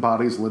best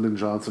embodies Lyndon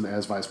Johnson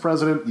as vice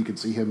president. You can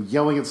see him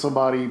yelling at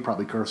somebody,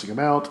 probably cursing him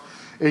out,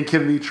 and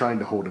Kennedy trying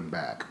to hold him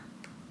back.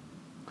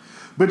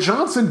 But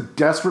Johnson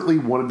desperately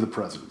wanted the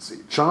presidency.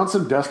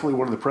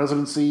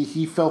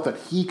 He felt that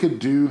he could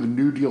do the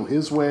New Deal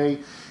his way.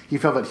 He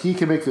felt that he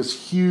could make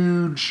this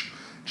huge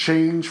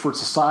change for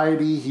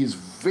society. He's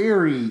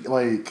very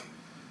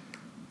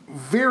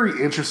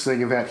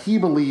interesting in that he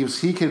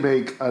believes he can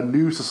make a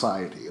new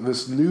society. And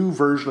this new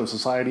version of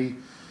society,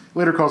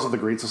 later calls it the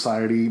Great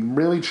Society,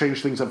 really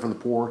change things up for the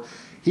poor.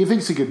 He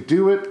thinks he could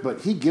do it,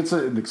 but he gets it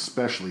at an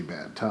especially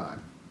bad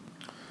time.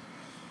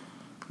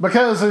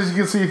 Because, as you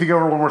can see, if you go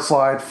over one more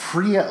slide,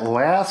 free at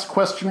last, ?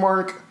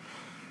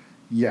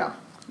 Yeah.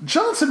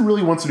 Johnson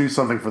really wants to do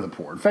something for the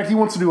poor. In fact, he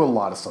wants to do a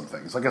lot of some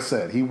things. Like I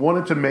said, he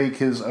wanted to make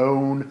his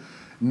own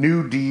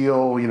New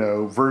Deal,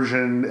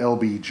 version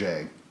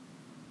LBJ.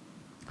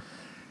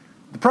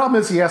 The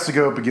problem is he has to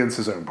go up against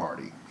his own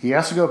party.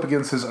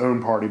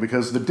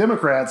 Because the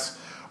Democrats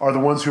are the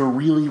ones who are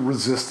really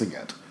resisting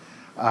it.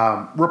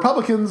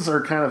 Republicans are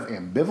kind of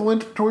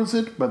ambivalent towards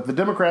it, but the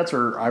Democrats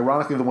are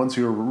ironically the ones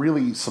who are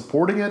really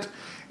supporting it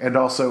and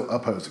also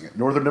opposing it.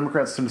 Northern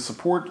Democrats tend to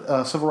support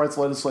civil rights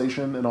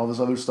legislation and all this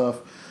other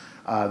stuff.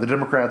 The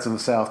Democrats in the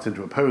South tend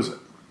to oppose it.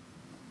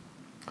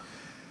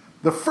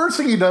 The first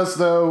thing he does,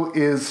 though,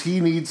 is he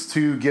needs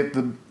to get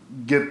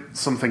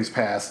some things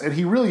passed, and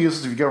he really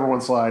uses, if you go over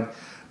one slide,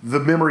 the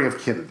memory of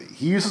Kennedy.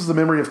 He uses the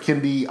memory of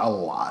Kennedy a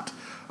lot.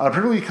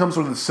 Particularly it comes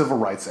with the Civil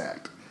Rights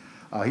Act.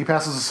 He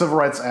passes the Civil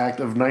Rights Act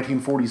of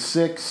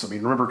 1946.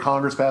 Remember,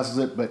 Congress passes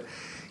it, but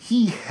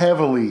he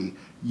heavily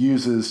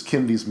uses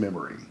Kennedy's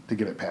memory to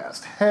get it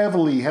passed.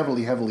 Heavily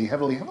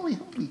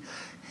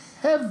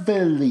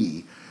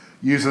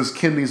uses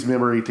Kennedy's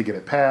memory to get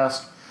it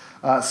passed.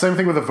 Same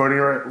thing with the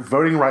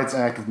Voting Rights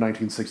Act of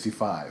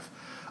 1965.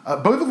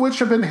 Both of which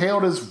have been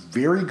hailed as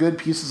very good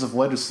pieces of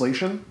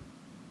legislation.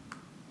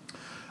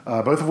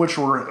 Both of which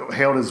were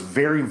hailed as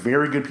very,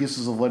 very good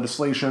pieces of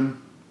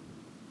legislation.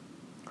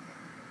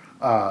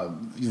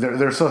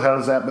 They're still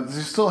hailed as that, but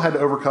they still had to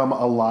overcome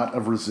a lot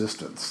of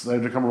resistance. They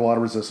had to overcome a lot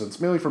of resistance,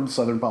 mainly from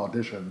Southern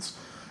politicians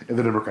in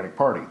the Democratic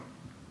Party.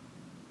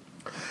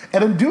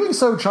 And in doing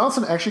so,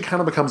 Johnson actually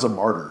kind of becomes a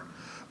martyr,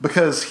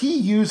 because he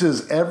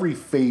uses every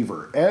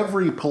favor,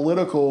 every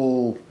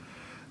political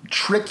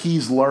trick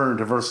he's learned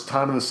over his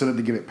time in the Senate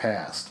to get it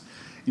passed.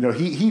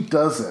 He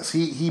does this.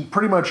 He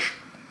pretty much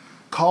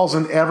calls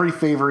in every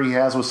favor he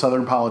has with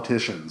Southern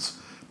politicians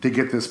to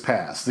get this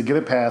passed. To get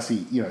it passed,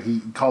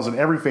 he calls in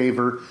every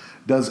favor,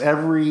 does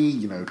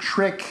every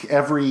trick,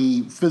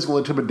 every physical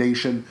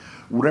intimidation,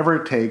 whatever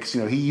it takes.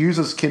 He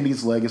uses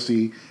Kennedy's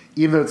legacy,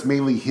 even though it's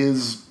mainly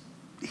his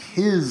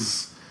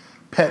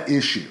pet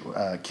issue.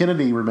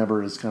 Kennedy,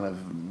 remember, is kind of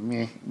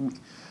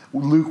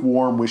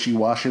lukewarm,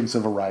 wishy-washy in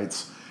civil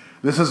rights.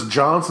 This is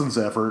Johnson's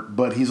effort,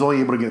 but he's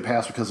only able to get it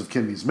passed because of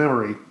Kennedy's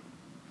memory.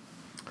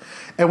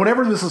 And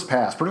whenever this is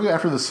passed, particularly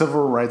after the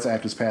Civil Rights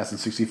Act is passed in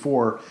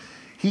 1964,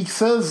 he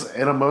says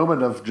in a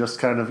moment of just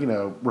kind of,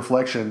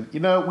 reflection,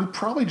 we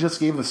probably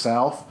just gave the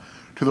South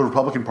to the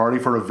Republican Party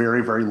for a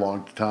very, very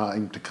long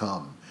time to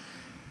come.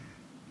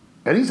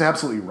 And he's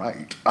absolutely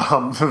right.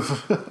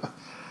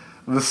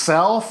 The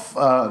South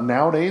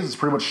nowadays is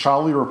pretty much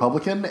solidly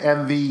Republican,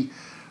 and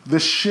the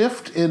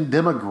shift in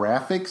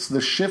demographics, the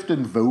shift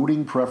in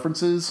voting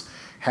preferences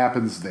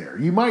happens there.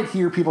 You might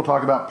hear people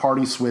talk about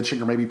party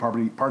switching, or maybe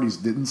parties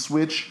didn't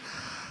switch.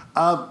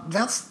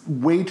 That's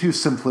way too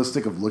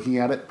simplistic of looking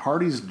at it.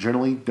 Parties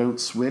generally don't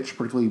switch,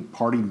 particularly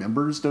party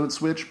members don't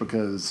switch,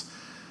 because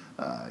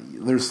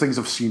there's things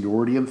of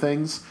seniority and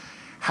things.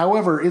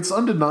 However, it's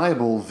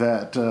undeniable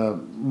that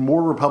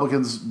more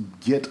Republicans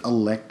get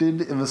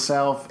elected in the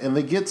South, and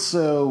they get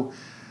so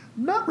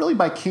not really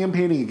by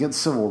campaigning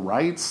against civil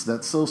rights,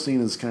 that's still seen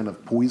as kind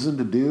of poison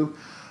to do,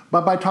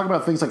 but by talking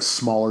about things like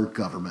smaller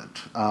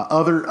government,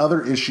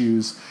 other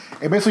issues,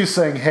 and basically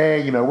saying,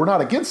 hey, we're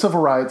not against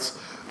civil rights,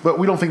 but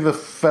we don't think the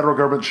federal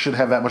government should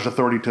have that much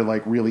authority to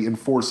really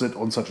enforce it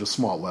on such a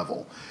small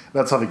level.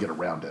 That's how they get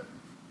around it.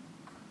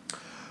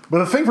 But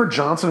the thing for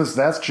Johnson is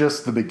that's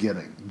just the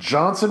beginning.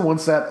 Johnson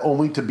wants that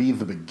only to be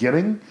the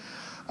beginning.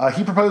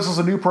 He proposes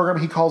a new program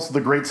he calls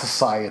the Great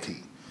Society.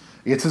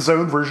 It's his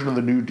own version of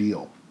the New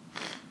Deal.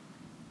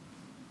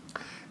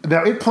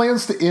 Now, it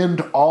plans to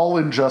end all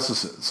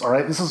injustices, all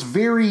right? This is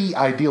very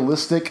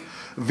idealistic,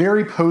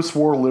 very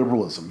post-war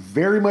liberalism,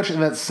 very much in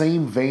that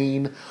same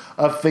vein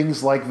of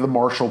things like the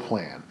Marshall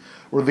Plan,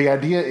 where the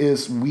idea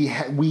is we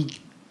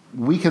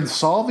can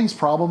solve these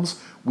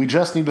problems, we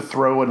just need to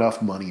throw enough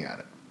money at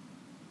it.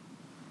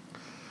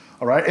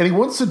 All right? And he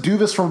wants to do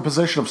this from a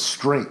position of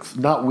strength,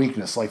 not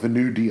weakness, like the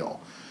New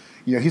Deal.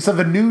 You know, he said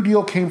the New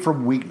Deal came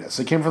from weakness.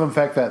 It came from the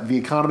fact that the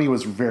economy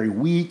was very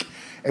weak,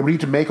 and we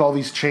need to make all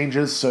these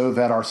changes so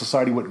that our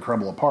society wouldn't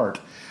crumble apart.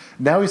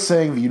 Now he's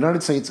saying the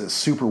United States is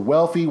super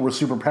wealthy, we're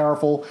super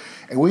powerful,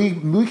 and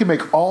we can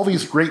make all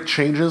these great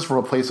changes from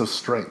a place of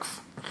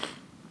strength.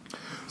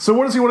 So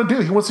what does he want to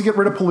do? He wants to get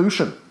rid of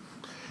pollution.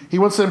 He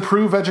wants to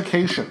improve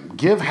education,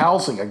 give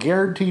housing, a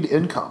guaranteed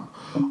income,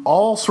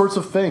 all sorts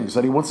of things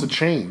that he wants to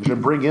change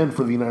and bring in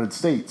for the United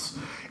States.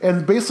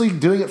 And basically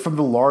doing it from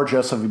the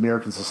largesse of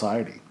American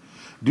society.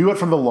 Do it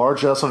from the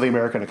largesse of the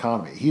American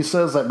economy. He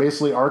says that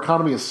basically our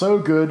economy is so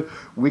good,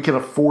 we can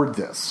afford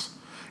this.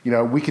 You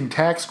know, we can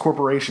tax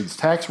corporations,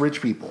 tax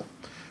rich people.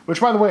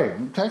 Which, by the way,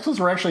 taxes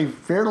are actually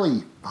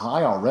fairly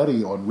high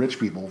already on rich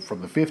people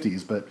from the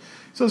 50s, but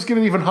he says get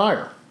it even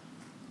higher.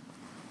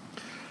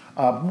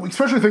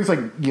 Especially things like,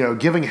 you know,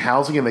 giving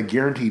housing and a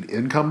guaranteed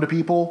income to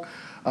people.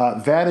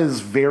 That is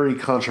very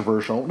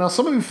controversial. Now,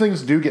 some of these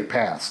things do get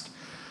passed.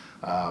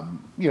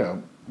 You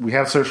know, we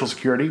have Social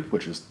Security,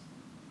 which is,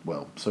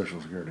 well,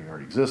 Social Security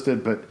already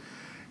existed, but,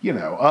 you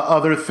know,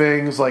 other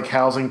things like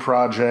housing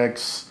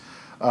projects,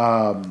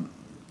 Medicare,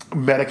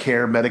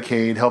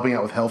 Medicaid, helping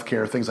out with health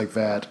care, things like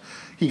that.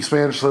 He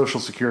expands Social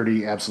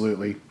Security,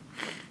 absolutely.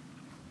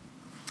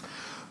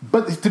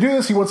 But to do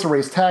this, he wants to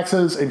raise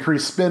taxes,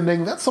 increase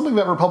spending. That's something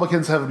that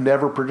Republicans have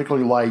never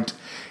particularly liked.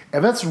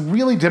 And that's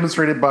really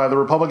demonstrated by the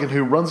Republican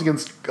who runs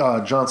against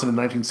Johnson in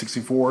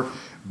 1964,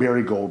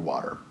 Barry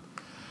Goldwater.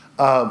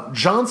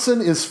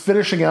 Johnson is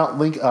finishing out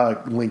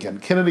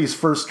Kennedy's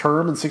first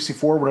term in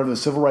 64 whenever the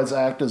Civil Rights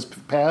Act is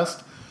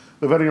passed.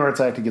 The Voting Rights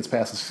Act gets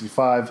passed in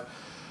 65.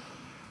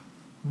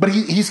 But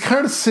he's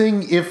kind of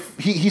seeing if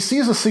he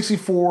sees a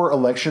 64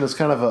 election as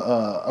kind of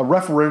a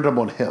referendum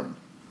on him.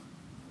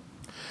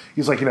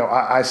 He's like, you know,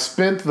 I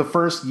spent the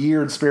first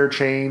year in spare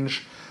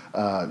change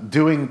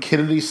doing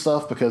Kennedy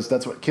stuff because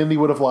that's what Kennedy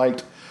would have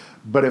liked.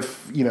 But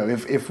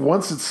if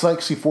once it's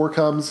 64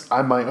 comes,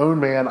 I'm my own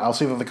man. I'll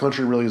see that the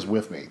country really is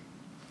with me.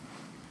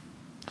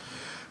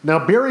 Now,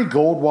 Barry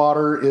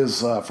Goldwater is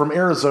from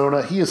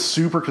Arizona. He is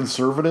super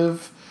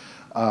conservative,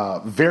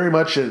 very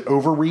much an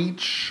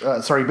overreach.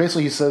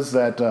 Basically he says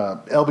that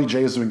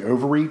LBJ is doing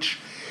overreach.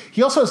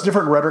 He also has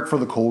different rhetoric for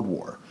the Cold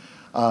War.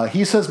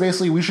 He says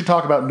basically we should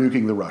talk about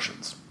nuking the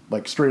Russians,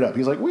 like straight up.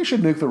 He's like, we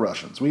should nuke the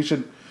Russians.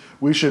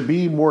 We should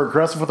be more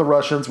aggressive with the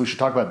Russians. We should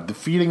talk about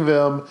defeating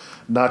them,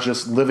 not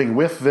just living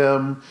with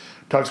them.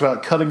 Talks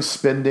about cutting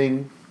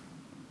spending.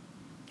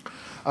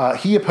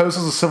 He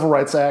opposes the Civil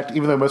Rights Act,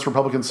 even though most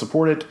Republicans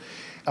support it.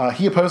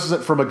 He opposes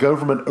it from a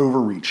government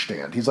overreach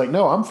stand. He's like,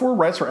 no, I'm for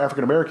rights for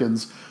African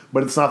Americans,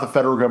 but it's not the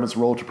federal government's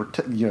role to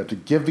protect, to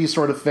give these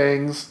sort of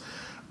things.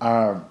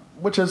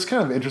 Which is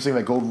kind of interesting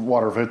that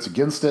Goldwater votes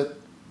against it.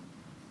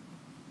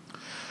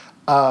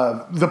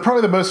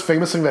 Probably the most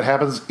famous thing that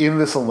happens in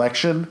this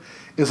election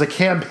is a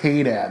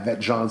campaign ad that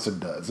Johnson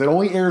does. It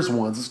only airs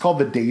once. It's called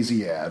the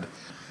Daisy ad.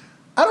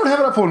 I don't have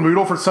it up on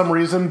Moodle for some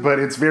reason, but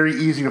it's very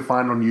easy to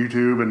find on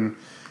YouTube. And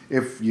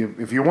if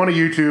you want to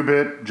YouTube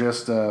it,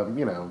 just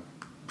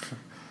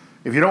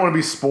if you don't want to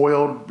be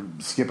spoiled,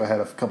 skip ahead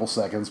a couple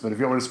seconds. But if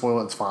you don't want to spoil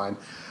it, it's fine.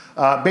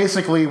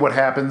 Basically, what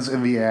happens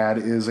in the ad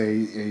is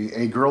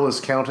a girl is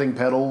counting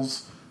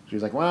petals.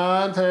 She's like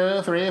 1,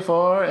 2, 3,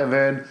 4, and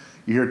then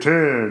you hear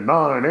 10,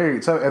 9,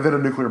 8, 7, and then a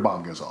nuclear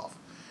bomb goes off.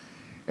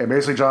 And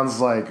basically,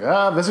 John's like,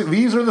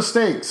 these are the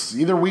stakes.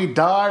 Either we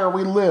die or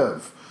we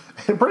live.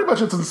 And pretty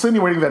much it's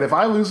insinuating that if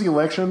I lose the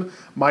election,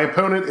 my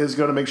opponent is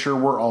going to make sure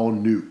we're all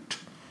nuked.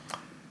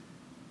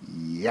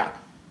 Yeah,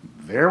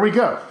 there we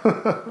go.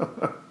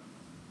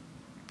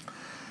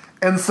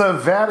 And so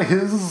that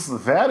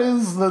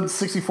is the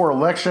 64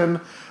 election.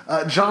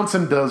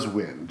 Johnson does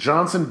win.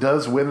 Johnson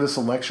does win this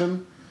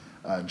election.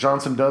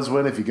 Johnson does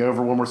win. If you go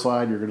over one more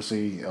slide, you're going to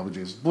see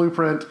LBJ's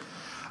blueprint.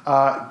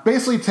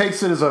 Basically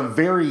takes it as a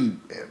very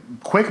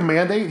quick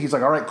mandate. He's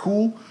like, all right,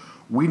 cool.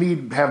 We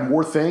need to have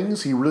more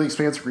things. He really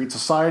expands Great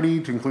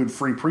Society to include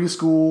free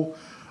preschool,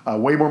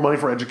 way more money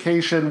for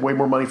education, way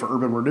more money for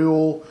urban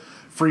renewal,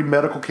 free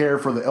medical care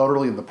for the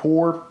elderly and the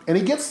poor, and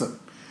he gets them.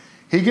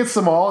 He gets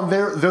them all, and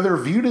though they're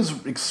viewed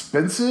as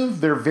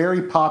expensive, they're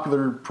very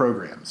popular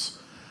programs.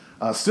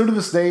 Still to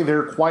this day,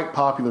 they're quite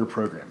popular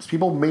programs.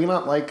 People may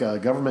not like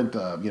government,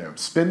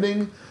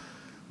 spending,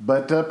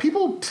 but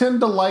people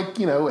tend to like,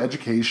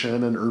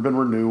 education and urban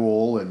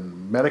renewal,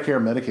 and Medicare,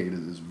 Medicaid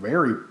is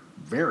very,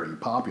 very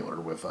popular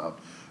with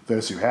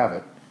those who have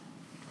it.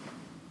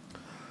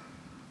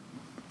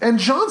 And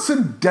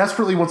Johnson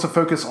desperately wants to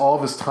focus all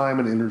of his time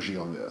and energy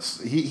on this.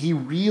 He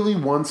really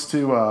wants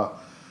to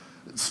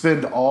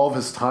spend all of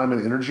his time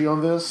and energy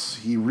on this.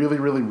 He really,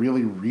 really,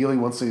 really, really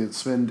wants to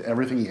spend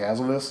everything he has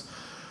on this.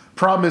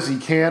 Problem is he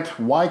can't.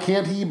 Why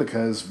can't he?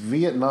 Because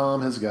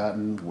Vietnam has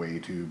gotten way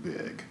too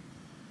big.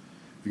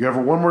 If you go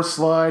over one more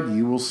slide,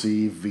 you will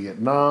see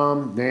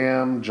Vietnam,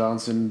 Nam,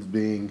 Johnson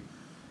being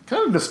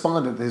kind of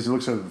despondent as he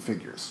looks over the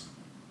figures.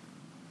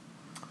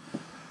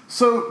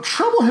 So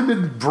trouble had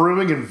been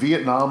brewing in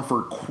Vietnam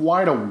for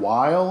quite a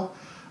while.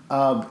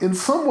 In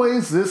some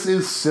ways, this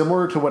is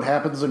similar to what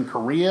happens in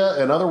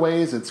Korea. In other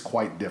ways, it's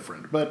quite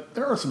different. But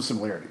there are some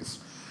similarities.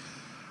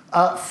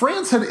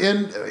 France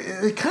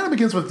it kind of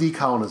begins with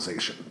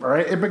decolonization. All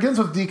right? It begins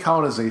with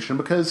decolonization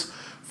because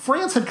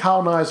France had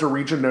colonized a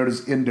region known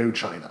as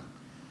Indochina.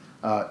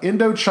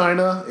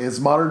 Indochina is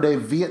modern-day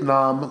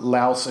Vietnam,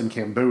 Laos, and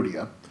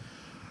Cambodia.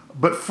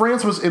 But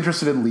France was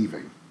interested in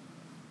leaving.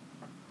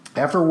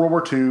 After World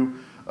War II,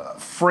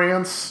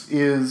 France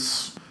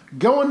is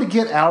going to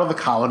get out of the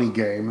colony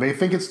game. They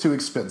think it's too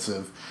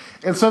expensive.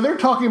 And so they're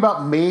talking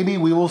about maybe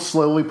we will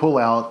slowly pull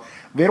out.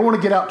 They don't want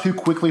to get out too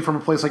quickly from a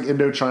place like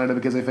Indochina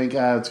because they think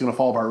it's going to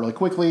fall apart really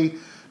quickly.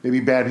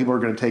 Maybe bad people are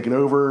going to take it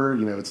over.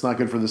 It's not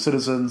good for the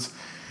citizens.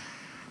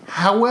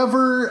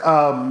 However,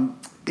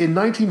 in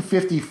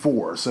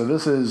 1954, so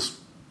this is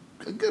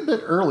a good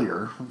bit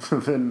earlier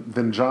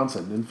than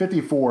Johnson, in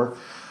 1954,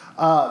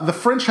 the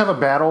French have a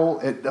battle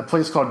at a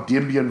place called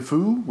Dien Bien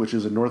Phu, which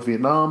is in North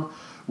Vietnam,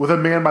 with a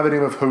man by the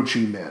name of Ho Chi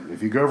Minh.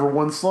 If you go over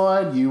one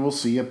slide, you will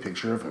see a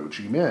picture of Ho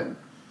Chi Minh.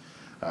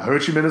 Ho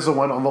Chi Minh is the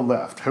one on the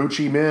left. Ho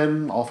Chi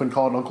Minh, often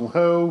called Uncle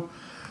Ho.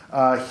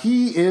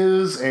 He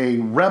is a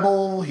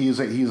rebel, he's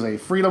a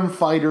freedom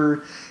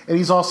fighter, and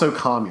he's also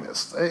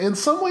communist. In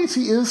some ways,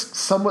 he is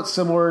somewhat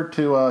similar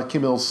to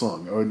Kim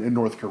Il-sung in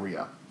North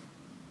Korea.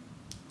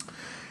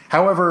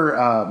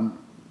 However,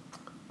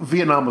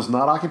 Vietnam was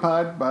not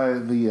occupied by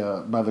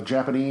the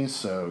Japanese,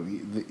 so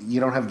you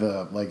don't have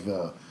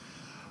the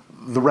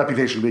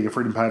reputation of being a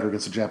freedom fighter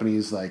against the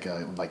Japanese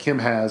like him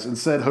has.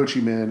 Instead, Ho Chi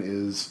Minh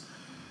is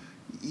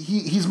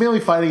he's mainly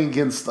fighting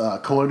against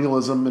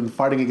colonialism and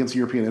fighting against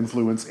European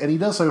influence, and he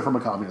does so from a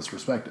communist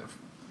perspective.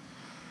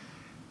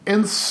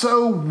 And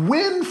so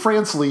when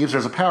France leaves,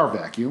 there's a power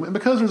vacuum, and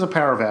because there's a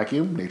power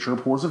vacuum, nature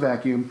abhors a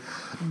vacuum,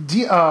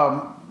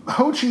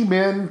 Ho Chi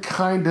Minh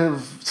kind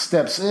of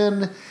steps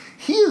in.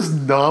 He is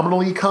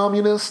nominally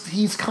communist.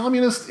 He's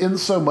communist in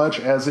so much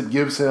as it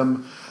gives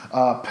him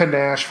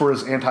panache for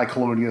his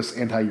anti-colonialist,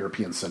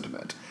 anti-European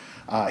sentiment.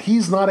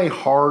 He's not a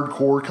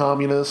hardcore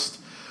communist,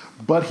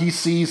 but he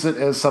sees it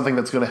as something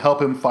that's going to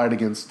help him fight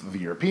against the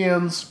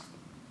Europeans.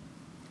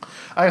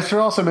 I should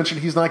also mention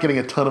he's not getting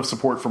a ton of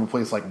support from a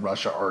place like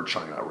Russia or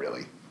China,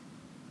 really.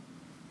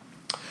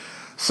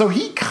 So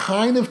he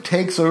kind of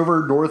takes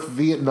over North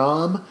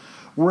Vietnam,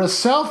 whereas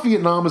South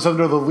Vietnam is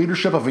under the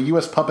leadership of a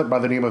U.S. puppet by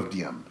the name of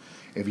Diem.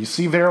 If you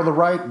see there on the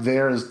right,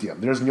 there is Diem.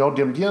 There's Ngo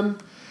Dinh Diem.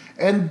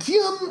 And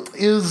Diem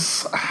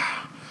is,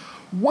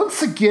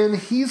 once again,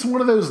 he's one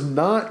of those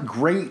not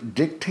great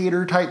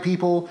dictator-type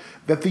people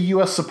that the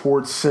U.S.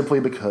 supports simply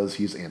because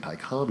he's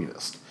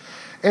anti-communist.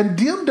 And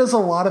Diem does a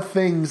lot of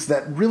things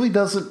that really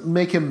doesn't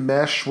make him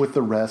mesh with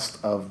the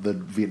rest of the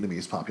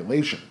Vietnamese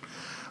population.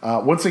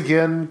 Once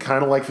again,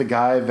 kind of like the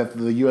guy that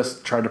the U.S.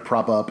 tried to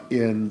prop up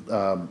in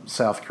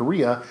South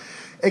Korea,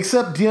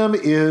 except Diem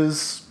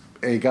is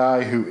a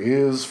guy who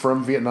is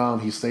from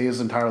Vietnam. He stays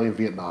entirely in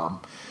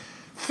Vietnam.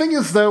 Thing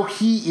is, though,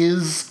 he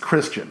is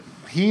Christian.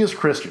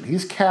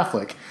 He's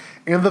Catholic,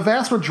 and the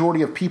vast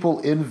majority of people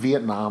in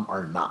Vietnam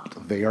are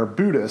not. They are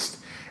Buddhist,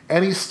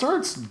 and he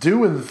starts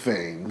doing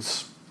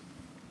things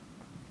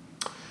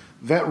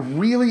that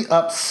really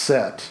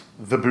upset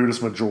the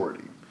Buddhist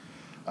majority.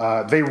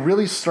 They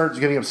really start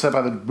getting upset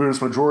by the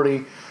Buddhist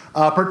majority,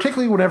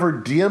 particularly whenever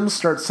Diem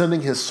starts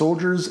sending his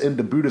soldiers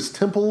into Buddhist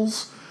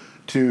temples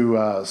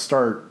to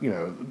start,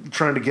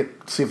 trying to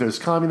see if there's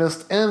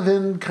communists, and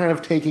then kind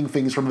of taking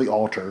things from the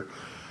altar,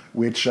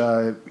 which,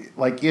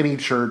 like any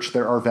church,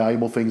 there are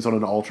valuable things on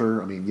an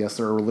altar. I mean, yes,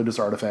 there are religious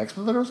artifacts,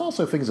 but there's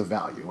also things of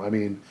value. I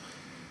mean,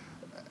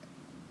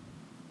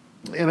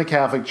 in a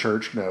Catholic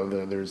church,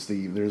 there's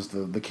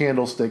the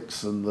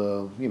candlesticks and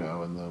the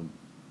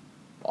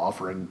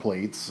offering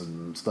plates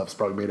and stuff's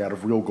probably made out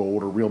of real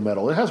gold or real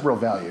metal. It has real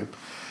value.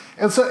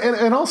 And so,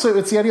 and also,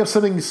 it's the idea of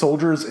sending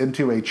soldiers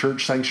into a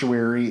church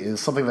sanctuary is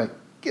something that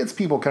gets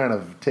people kind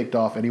of ticked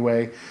off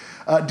anyway.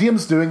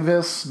 Diem's doing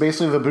this.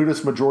 Basically, the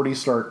Buddhist majority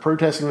start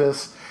protesting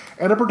this.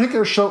 And in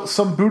particular,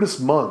 some Buddhist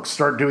monks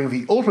start doing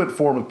the ultimate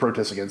form of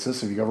protest against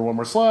this. If you go over one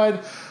more slide,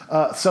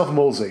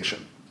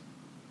 self-immolation.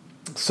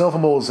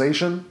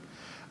 Self-immolation,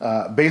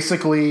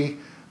 basically,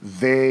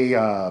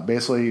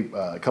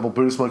 a couple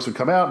Buddhist monks would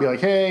come out and be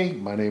like, hey,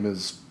 my name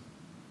is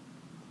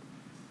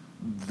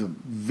the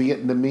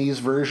Vietnamese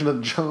version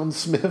of John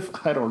Smith.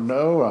 I don't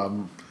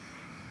know.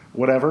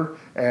 Whatever.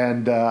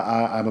 And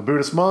I'm a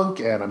Buddhist monk,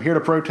 and I'm here to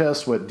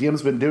protest what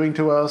Diem's been doing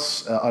to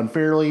us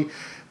unfairly.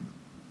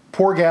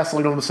 Pour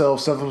gasoline on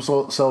themselves, set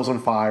themselves on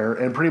fire,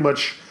 and pretty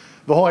much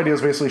the whole idea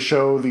is basically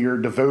show your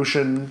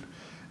devotion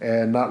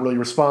and not really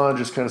respond,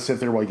 just kind of sit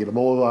there while you get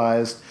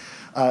immobilized.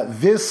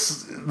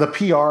 The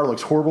PR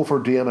looks horrible for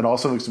Diem. It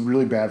also looks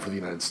really bad for the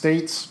United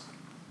States.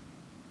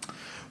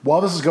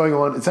 While this is going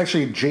on, it's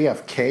actually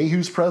JFK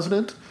who's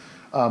president.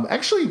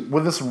 Actually,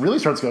 when this really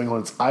starts going on,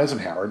 it's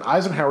Eisenhower. And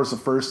Eisenhower is the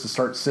first to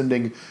start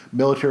sending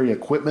military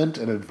equipment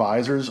and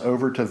advisors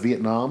over to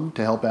Vietnam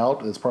to help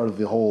out as part of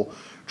the whole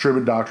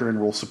Truman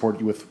Doctrine. We'll support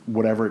you with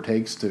whatever it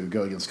takes to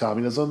go against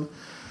communism.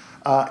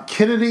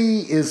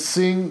 Kennedy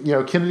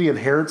Kennedy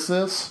inherits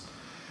this.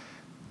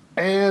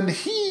 And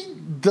he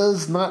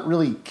does not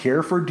really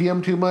care for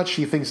Diem too much.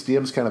 He thinks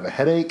Diem's kind of a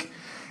headache.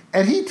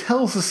 And he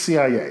tells the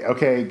CIA,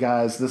 okay,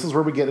 guys, this is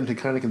where we get into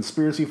kind of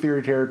conspiracy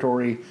theory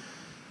territory.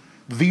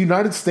 The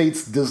United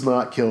States does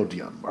not kill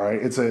Diem, all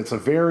right? It's a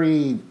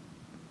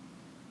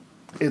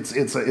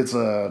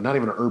not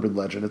even an urban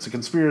legend. It's a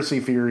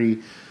conspiracy theory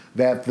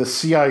that the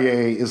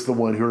CIA is the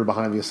one who are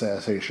behind the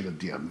assassination of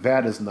Diem.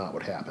 That is not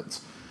what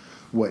happens.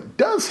 What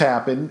does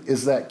happen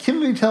is that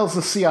Kennedy tells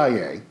the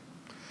CIA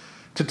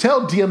to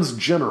tell Diem's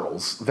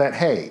generals that,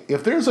 hey,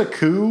 if there's a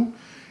coup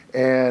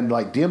and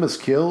Diem is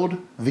killed,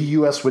 the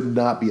U.S. would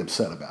not be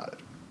upset about it.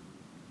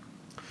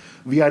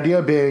 The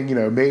idea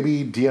being,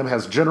 maybe Diem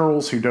has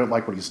generals who don't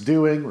like what he's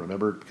doing,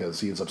 remember, because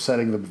he is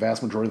upsetting the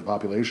vast majority of the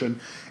population,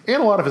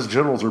 and a lot of his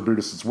generals are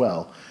Buddhists as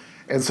well.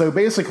 And so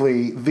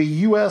basically, the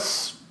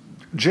U.S.,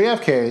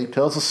 JFK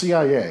tells the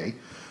CIA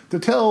to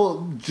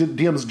tell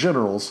Diem's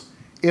generals,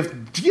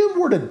 if Diem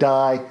were to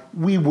die,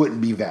 we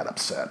wouldn't be that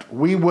upset.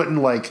 We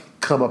wouldn't,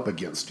 come up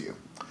against you.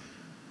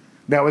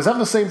 Now, is that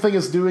the same thing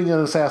as doing an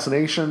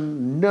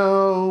assassination?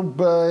 No,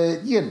 but,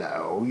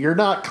 you're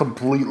not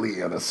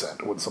completely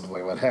innocent when something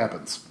like that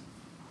happens.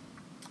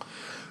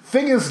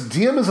 Thing is,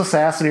 Diem is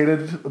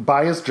assassinated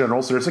by his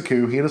generals. There's a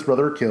coup. He and his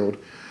brother are killed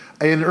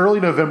in early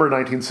November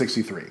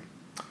 1963.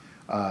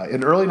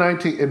 In early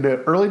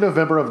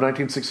November of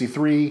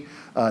 1963,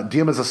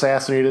 Diem is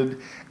assassinated,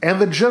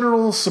 and the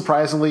generals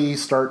surprisingly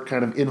start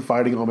kind of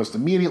infighting almost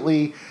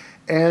immediately.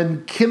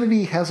 And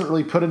Kennedy hasn't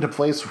really put into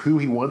place who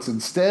he wants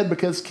instead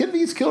because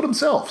Kennedy's killed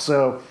himself.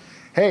 So,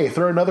 hey,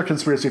 throw another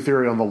conspiracy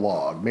theory on the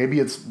log. Maybe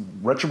it's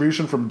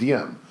retribution from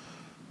Diem.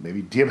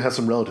 Maybe Diem has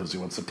some relatives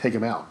who wants to take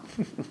him out.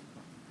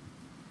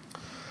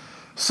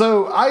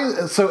 So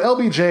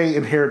LBJ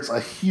inherits a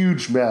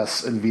huge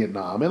mess in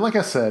Vietnam. And like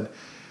I said,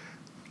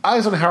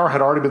 Eisenhower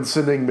had already been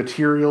sending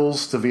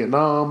materials to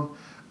Vietnam.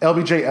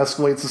 LBJ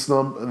escalates this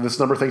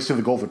number thanks to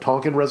the Gulf of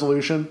Tonkin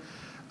resolution.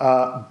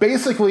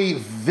 Basically,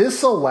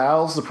 this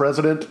allows the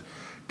president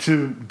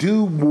to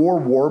do more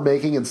war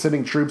making and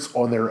sending troops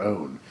on their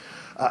own.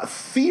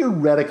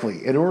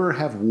 Theoretically, in order to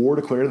have war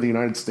declared in the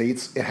United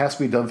States, it has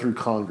to be done through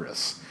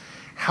Congress.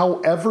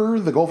 However,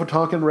 the Gulf of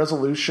Tonkin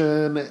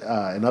resolution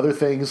and other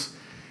things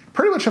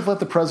pretty much have let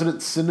the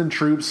president send in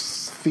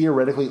troops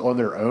theoretically on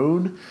their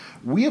own.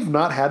 We have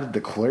not had to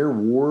declare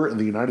war in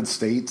the United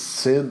States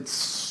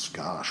since,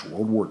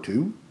 World War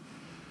II.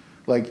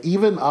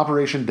 Even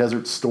Operation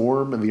Desert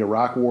Storm and the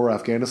Iraq War,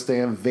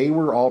 Afghanistan, they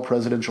were all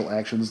presidential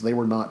actions. They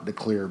were not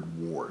declared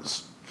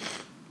wars.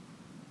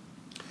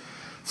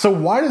 So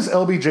why does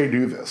LBJ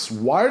do this?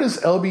 Why does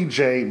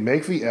LBJ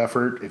make the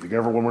effort? If you go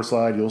over one more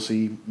slide, you'll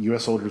see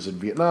U.S. soldiers in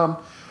Vietnam.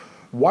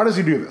 Why does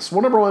he do this?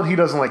 Well, number one, he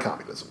doesn't like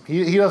communism.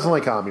 He doesn't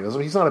like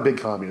communism. He's not a big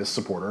communist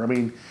supporter. I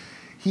mean,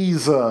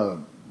 he's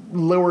a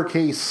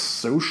lowercase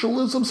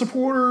socialism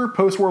supporter,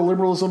 post-war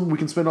liberalism, we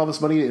can spend all this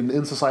money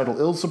in societal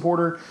ill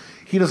supporter.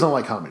 He doesn't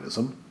like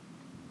communism.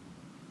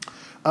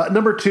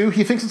 Number two,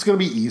 he thinks it's going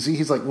to be easy.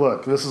 He's like,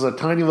 look, this is a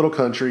tiny little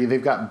country.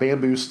 They've got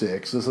bamboo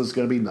sticks. This is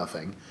going to be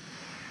nothing.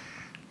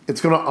 It's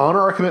going to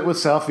honor our commitment with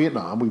South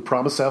Vietnam. We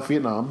promised South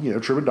Vietnam,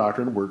 Truman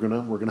Doctrine, we're going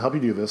to help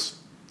you do this.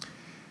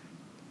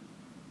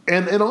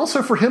 And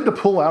also for him to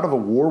pull out of a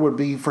war would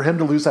be for him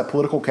to lose that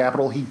political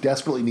capital he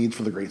desperately needs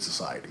for the Great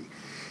Society.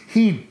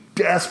 He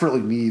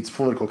desperately needs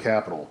political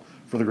capital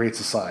for the Great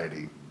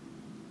Society.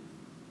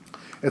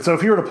 And so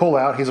if he were to pull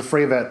out, he's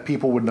afraid that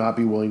people would not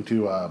be willing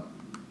to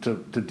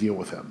deal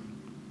with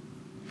him.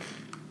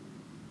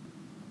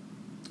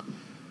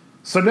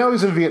 So now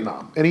he's in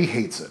Vietnam, and he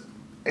hates it.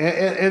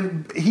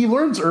 And he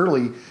learns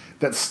early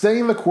that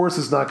staying the course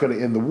is not going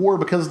to end the war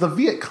because the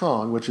Viet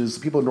Cong, which is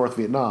the people in North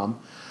Vietnam,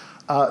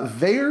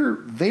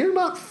 they're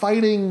not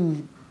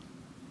fighting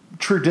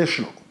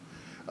traditional.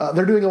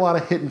 They're doing a lot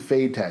of hit and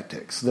fade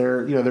tactics.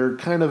 They're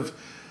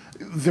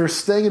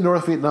staying in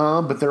North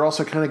Vietnam, but they're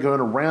also kind of going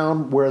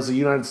around, whereas the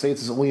United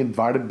States is only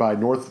invited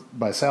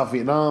by South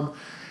Vietnam.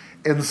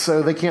 And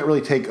so they can't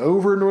really take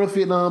over North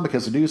Vietnam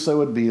because to do so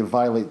would be to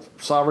violate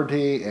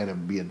sovereignty and it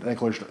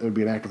would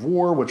be an act of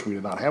war, which we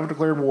did not have a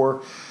declared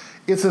war.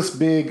 It's this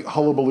big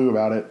hullabaloo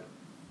about it.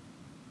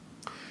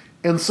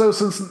 And so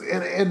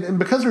and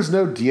because there's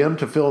no Diem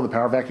to fill in the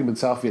power vacuum in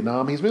South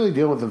Vietnam, he's mainly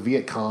dealing with the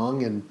Viet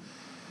Cong, and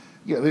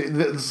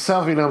the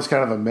South Vietnam's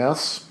kind of a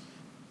mess.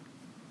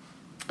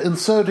 And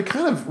so to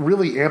kind of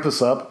really amp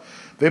this up,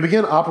 they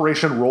begin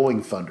Operation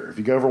Rolling Thunder. If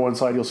you go over one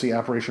side, you'll see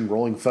Operation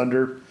Rolling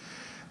Thunder.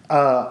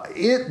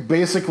 It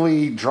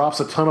basically drops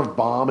a ton of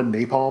bomb and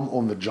napalm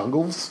on the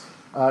jungles.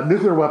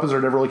 Nuclear weapons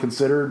are never really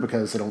considered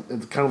because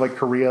it's kind of like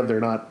Korea. They're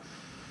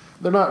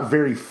not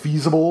very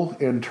feasible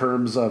in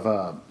terms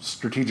of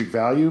strategic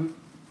value.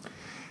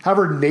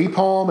 However,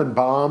 napalm and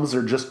bombs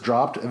are just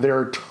dropped, and there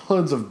are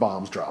tons of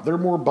bombs dropped. There are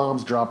more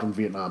bombs dropped in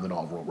Vietnam than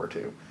all of World War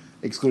II,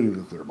 excluding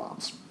nuclear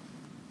bombs.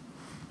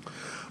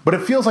 But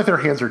it feels like their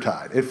hands are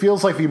tied. It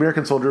feels like the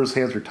American soldiers'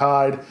 hands are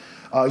tied.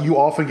 You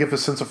often get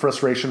this sense of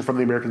frustration from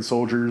the American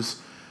soldiers,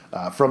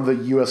 from the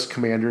U.S.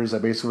 commanders,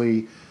 that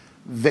basically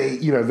they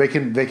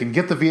can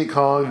get the Viet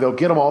Cong, they'll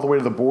get them all the way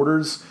to the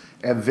borders,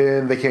 and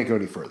then they can't go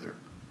any further.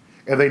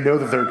 And they know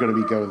that they're going to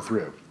be going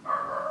through.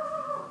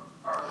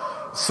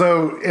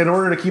 So in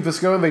order to keep this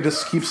going, they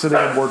just keep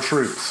sending in more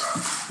troops.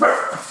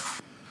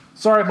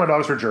 Sorry if my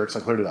dogs are jerks,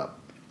 I cleared it up.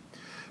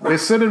 They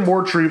send in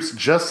more troops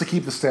just to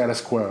keep the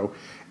status quo.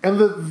 And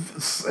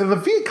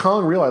the Viet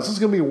Cong realize this is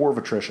going to be a war of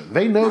attrition.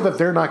 They know that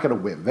they're not going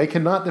to win. They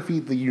cannot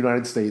defeat the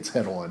United States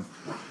head on.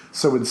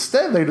 So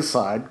instead they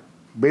decide,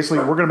 basically,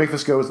 we're going to make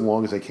this go as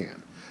long as they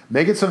can.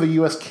 Make it so the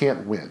U.S.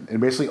 can't win. And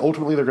basically,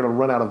 ultimately, they're going to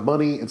run out of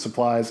money and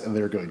supplies, and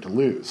they're going to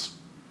lose.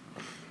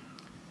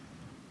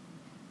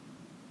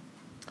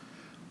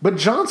 But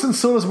Johnson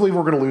still doesn't believe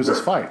we're going to lose this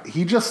fight.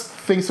 He just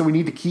thinks that we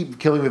need to keep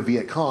killing the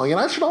Viet Cong.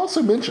 And I should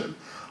also mention,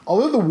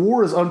 although the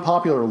war is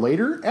unpopular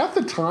later, at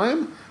the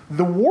time,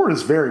 the war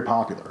is very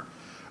popular.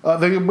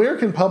 The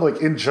American public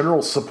in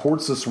general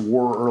supports this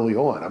war early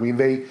on. I mean,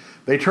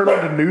 they turn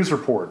on to news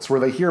reports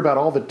where they hear about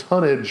all the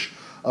tonnage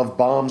of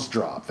bombs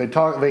dropped.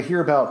 They hear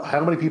about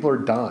how many people are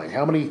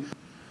dying,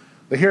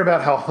 they hear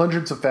about how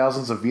hundreds of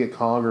thousands of Viet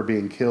Cong are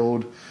being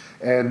killed,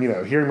 and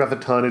hearing about the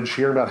tonnage,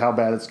 hearing about how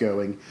bad it's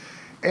going.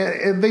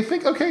 And they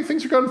think, okay,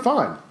 things are going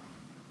fine.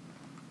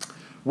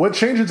 What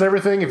changes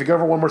everything, if you go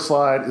over one more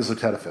slide, is the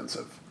Tet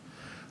Offensive.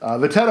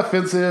 The Tet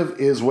Offensive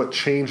is what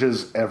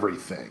changes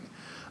everything.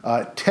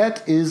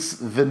 Tet is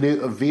the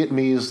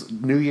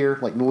Vietnamese New Year,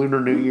 like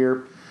Lunar New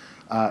Year.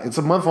 It's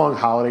a month-long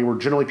holiday where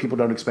generally people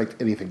don't expect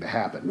anything to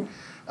happen.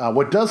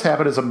 What does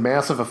happen is a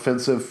massive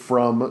offensive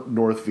from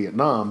North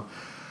Vietnam.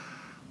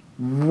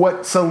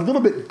 What's a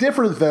little bit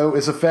different, though,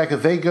 is the fact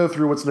that they go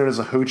through what's known as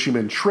a Ho Chi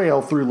Minh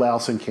Trail through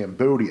Laos and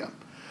Cambodia.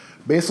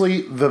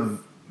 Basically, the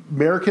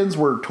Americans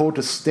were told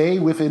to stay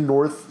within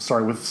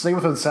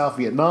South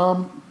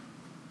Vietnam.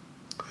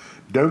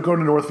 Don't go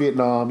to North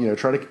Vietnam.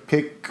 Try to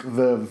kick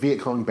the Viet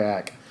Cong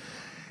back.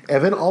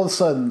 And then all of a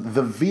sudden,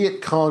 the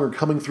Viet Cong are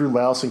coming through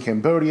Laos and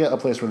Cambodia, a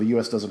place where the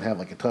U.S. doesn't have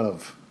like a ton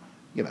of,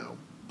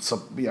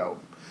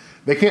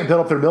 they can't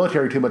build up their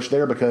military too much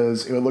there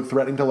because it would look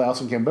threatening to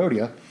Laos and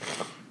Cambodia.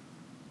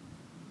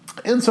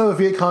 And so the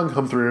Viet Cong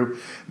come through.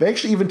 They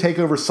actually even take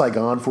over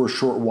Saigon for a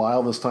short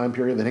while this time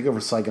period. They take over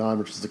Saigon,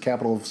 which is the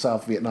capital of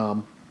South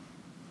Vietnam.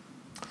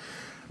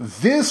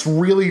 This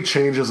really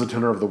changes the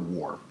tenor of the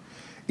war.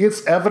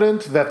 It's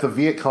evident that the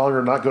Viet Cong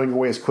are not going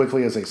away as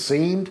quickly as they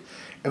seemed,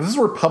 and this is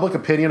where public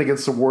opinion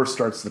against the war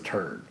starts to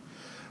turn.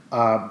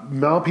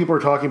 Now people are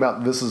talking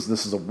about this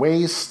is a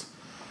waste.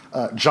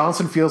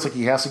 Johnson feels like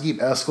he has to keep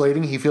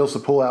escalating. He feels to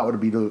pull out would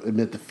be to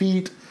admit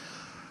defeat.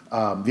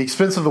 The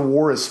expense of the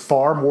war is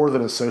far more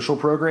than his social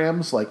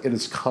programs. Like, it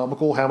is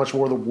comical how much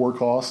more the war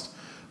cost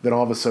than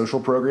all of his social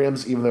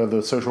programs, even though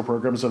the social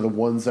programs are the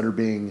ones that are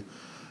being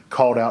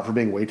called out for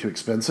being way too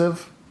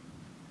expensive.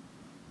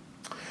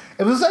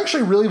 And this is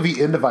actually really the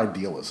end of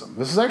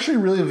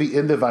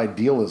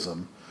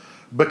idealism.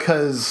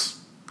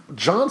 Because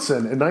Johnson,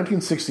 in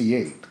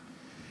 1968,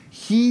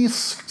 he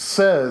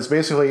says,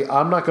 basically,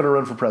 I'm not going to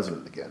run for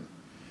president again.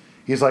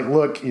 He's like,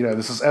 look,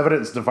 this is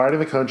evident. It's dividing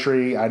the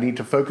country. I need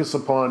to focus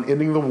upon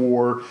ending the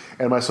war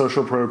and my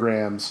social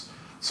programs.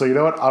 So you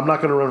know what? I'm not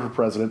going to run for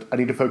president. I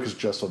need to focus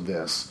just on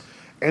this.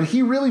 And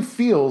he really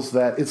feels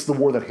that it's the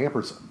war that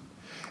hampers him.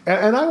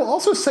 And I will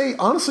also say,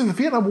 honestly, the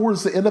Vietnam War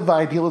is the end of the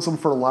idealism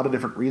for a lot of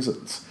different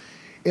reasons.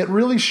 It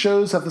really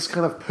shows that this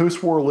kind of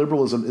post-war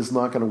liberalism is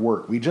not going to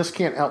work. We just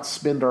can't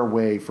outspend our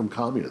way from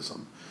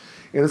communism.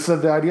 And it's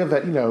the idea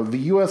that, the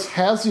U.S.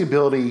 has the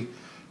ability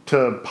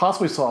to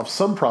possibly solve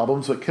some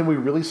problems, but can we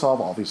really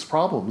solve all these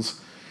problems?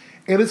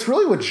 And it's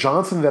really with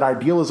Johnson that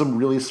idealism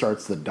really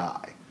starts to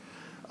die.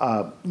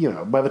 By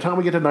the time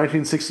we get to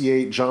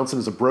 1968, Johnson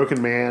is a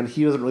broken man.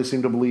 He doesn't really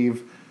seem to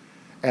believe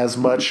as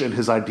much in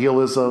his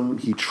idealism.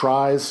 He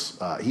tries.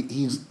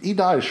 He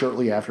dies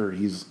shortly after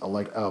he's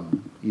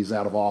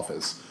out of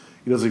office.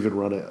 He doesn't even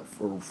run it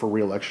for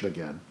re-election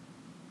again.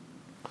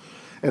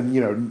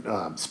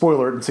 And, spoiler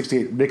alert, in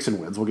 68, Nixon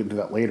wins. We'll get into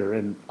that later.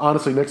 And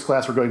honestly, next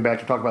class we're going back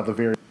to talk about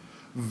the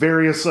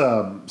various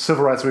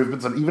civil rights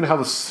movements and even how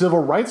the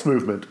civil rights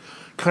movement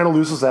kind of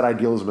loses that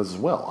idealism as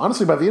well.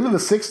 Honestly, by the end of the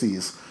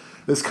 60s,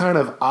 this kind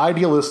of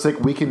idealistic,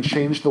 we can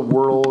change the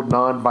world,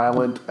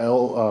 nonviolent,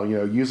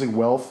 using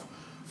wealth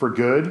for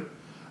good,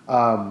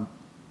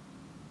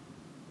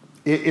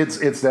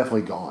 it's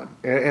definitely gone.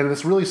 And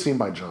it's really seen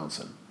by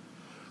Johnson.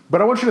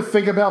 But I want you to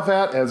think about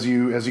that as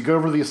you go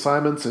over the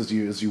assignments, as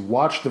you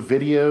watch the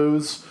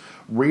videos,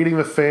 reading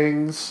the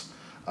things.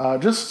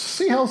 Just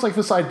see how it's like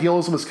this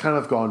idealism has kind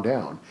of gone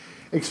down.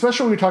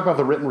 especially when we talk about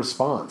the written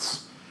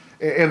response.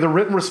 And the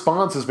written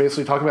response is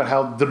basically talking about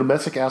how the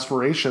domestic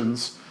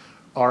aspirations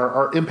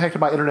are impacted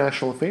by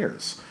international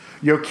affairs.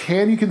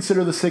 Can you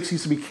consider the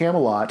 60s to be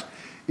Camelot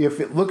if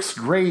it looks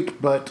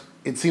great, but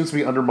it seems to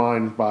be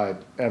undermined by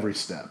every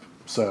step?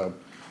 So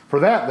for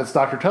that, that's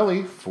Dr.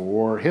 Tully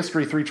for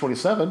History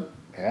 327,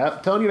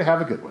 telling you to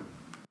have a good one.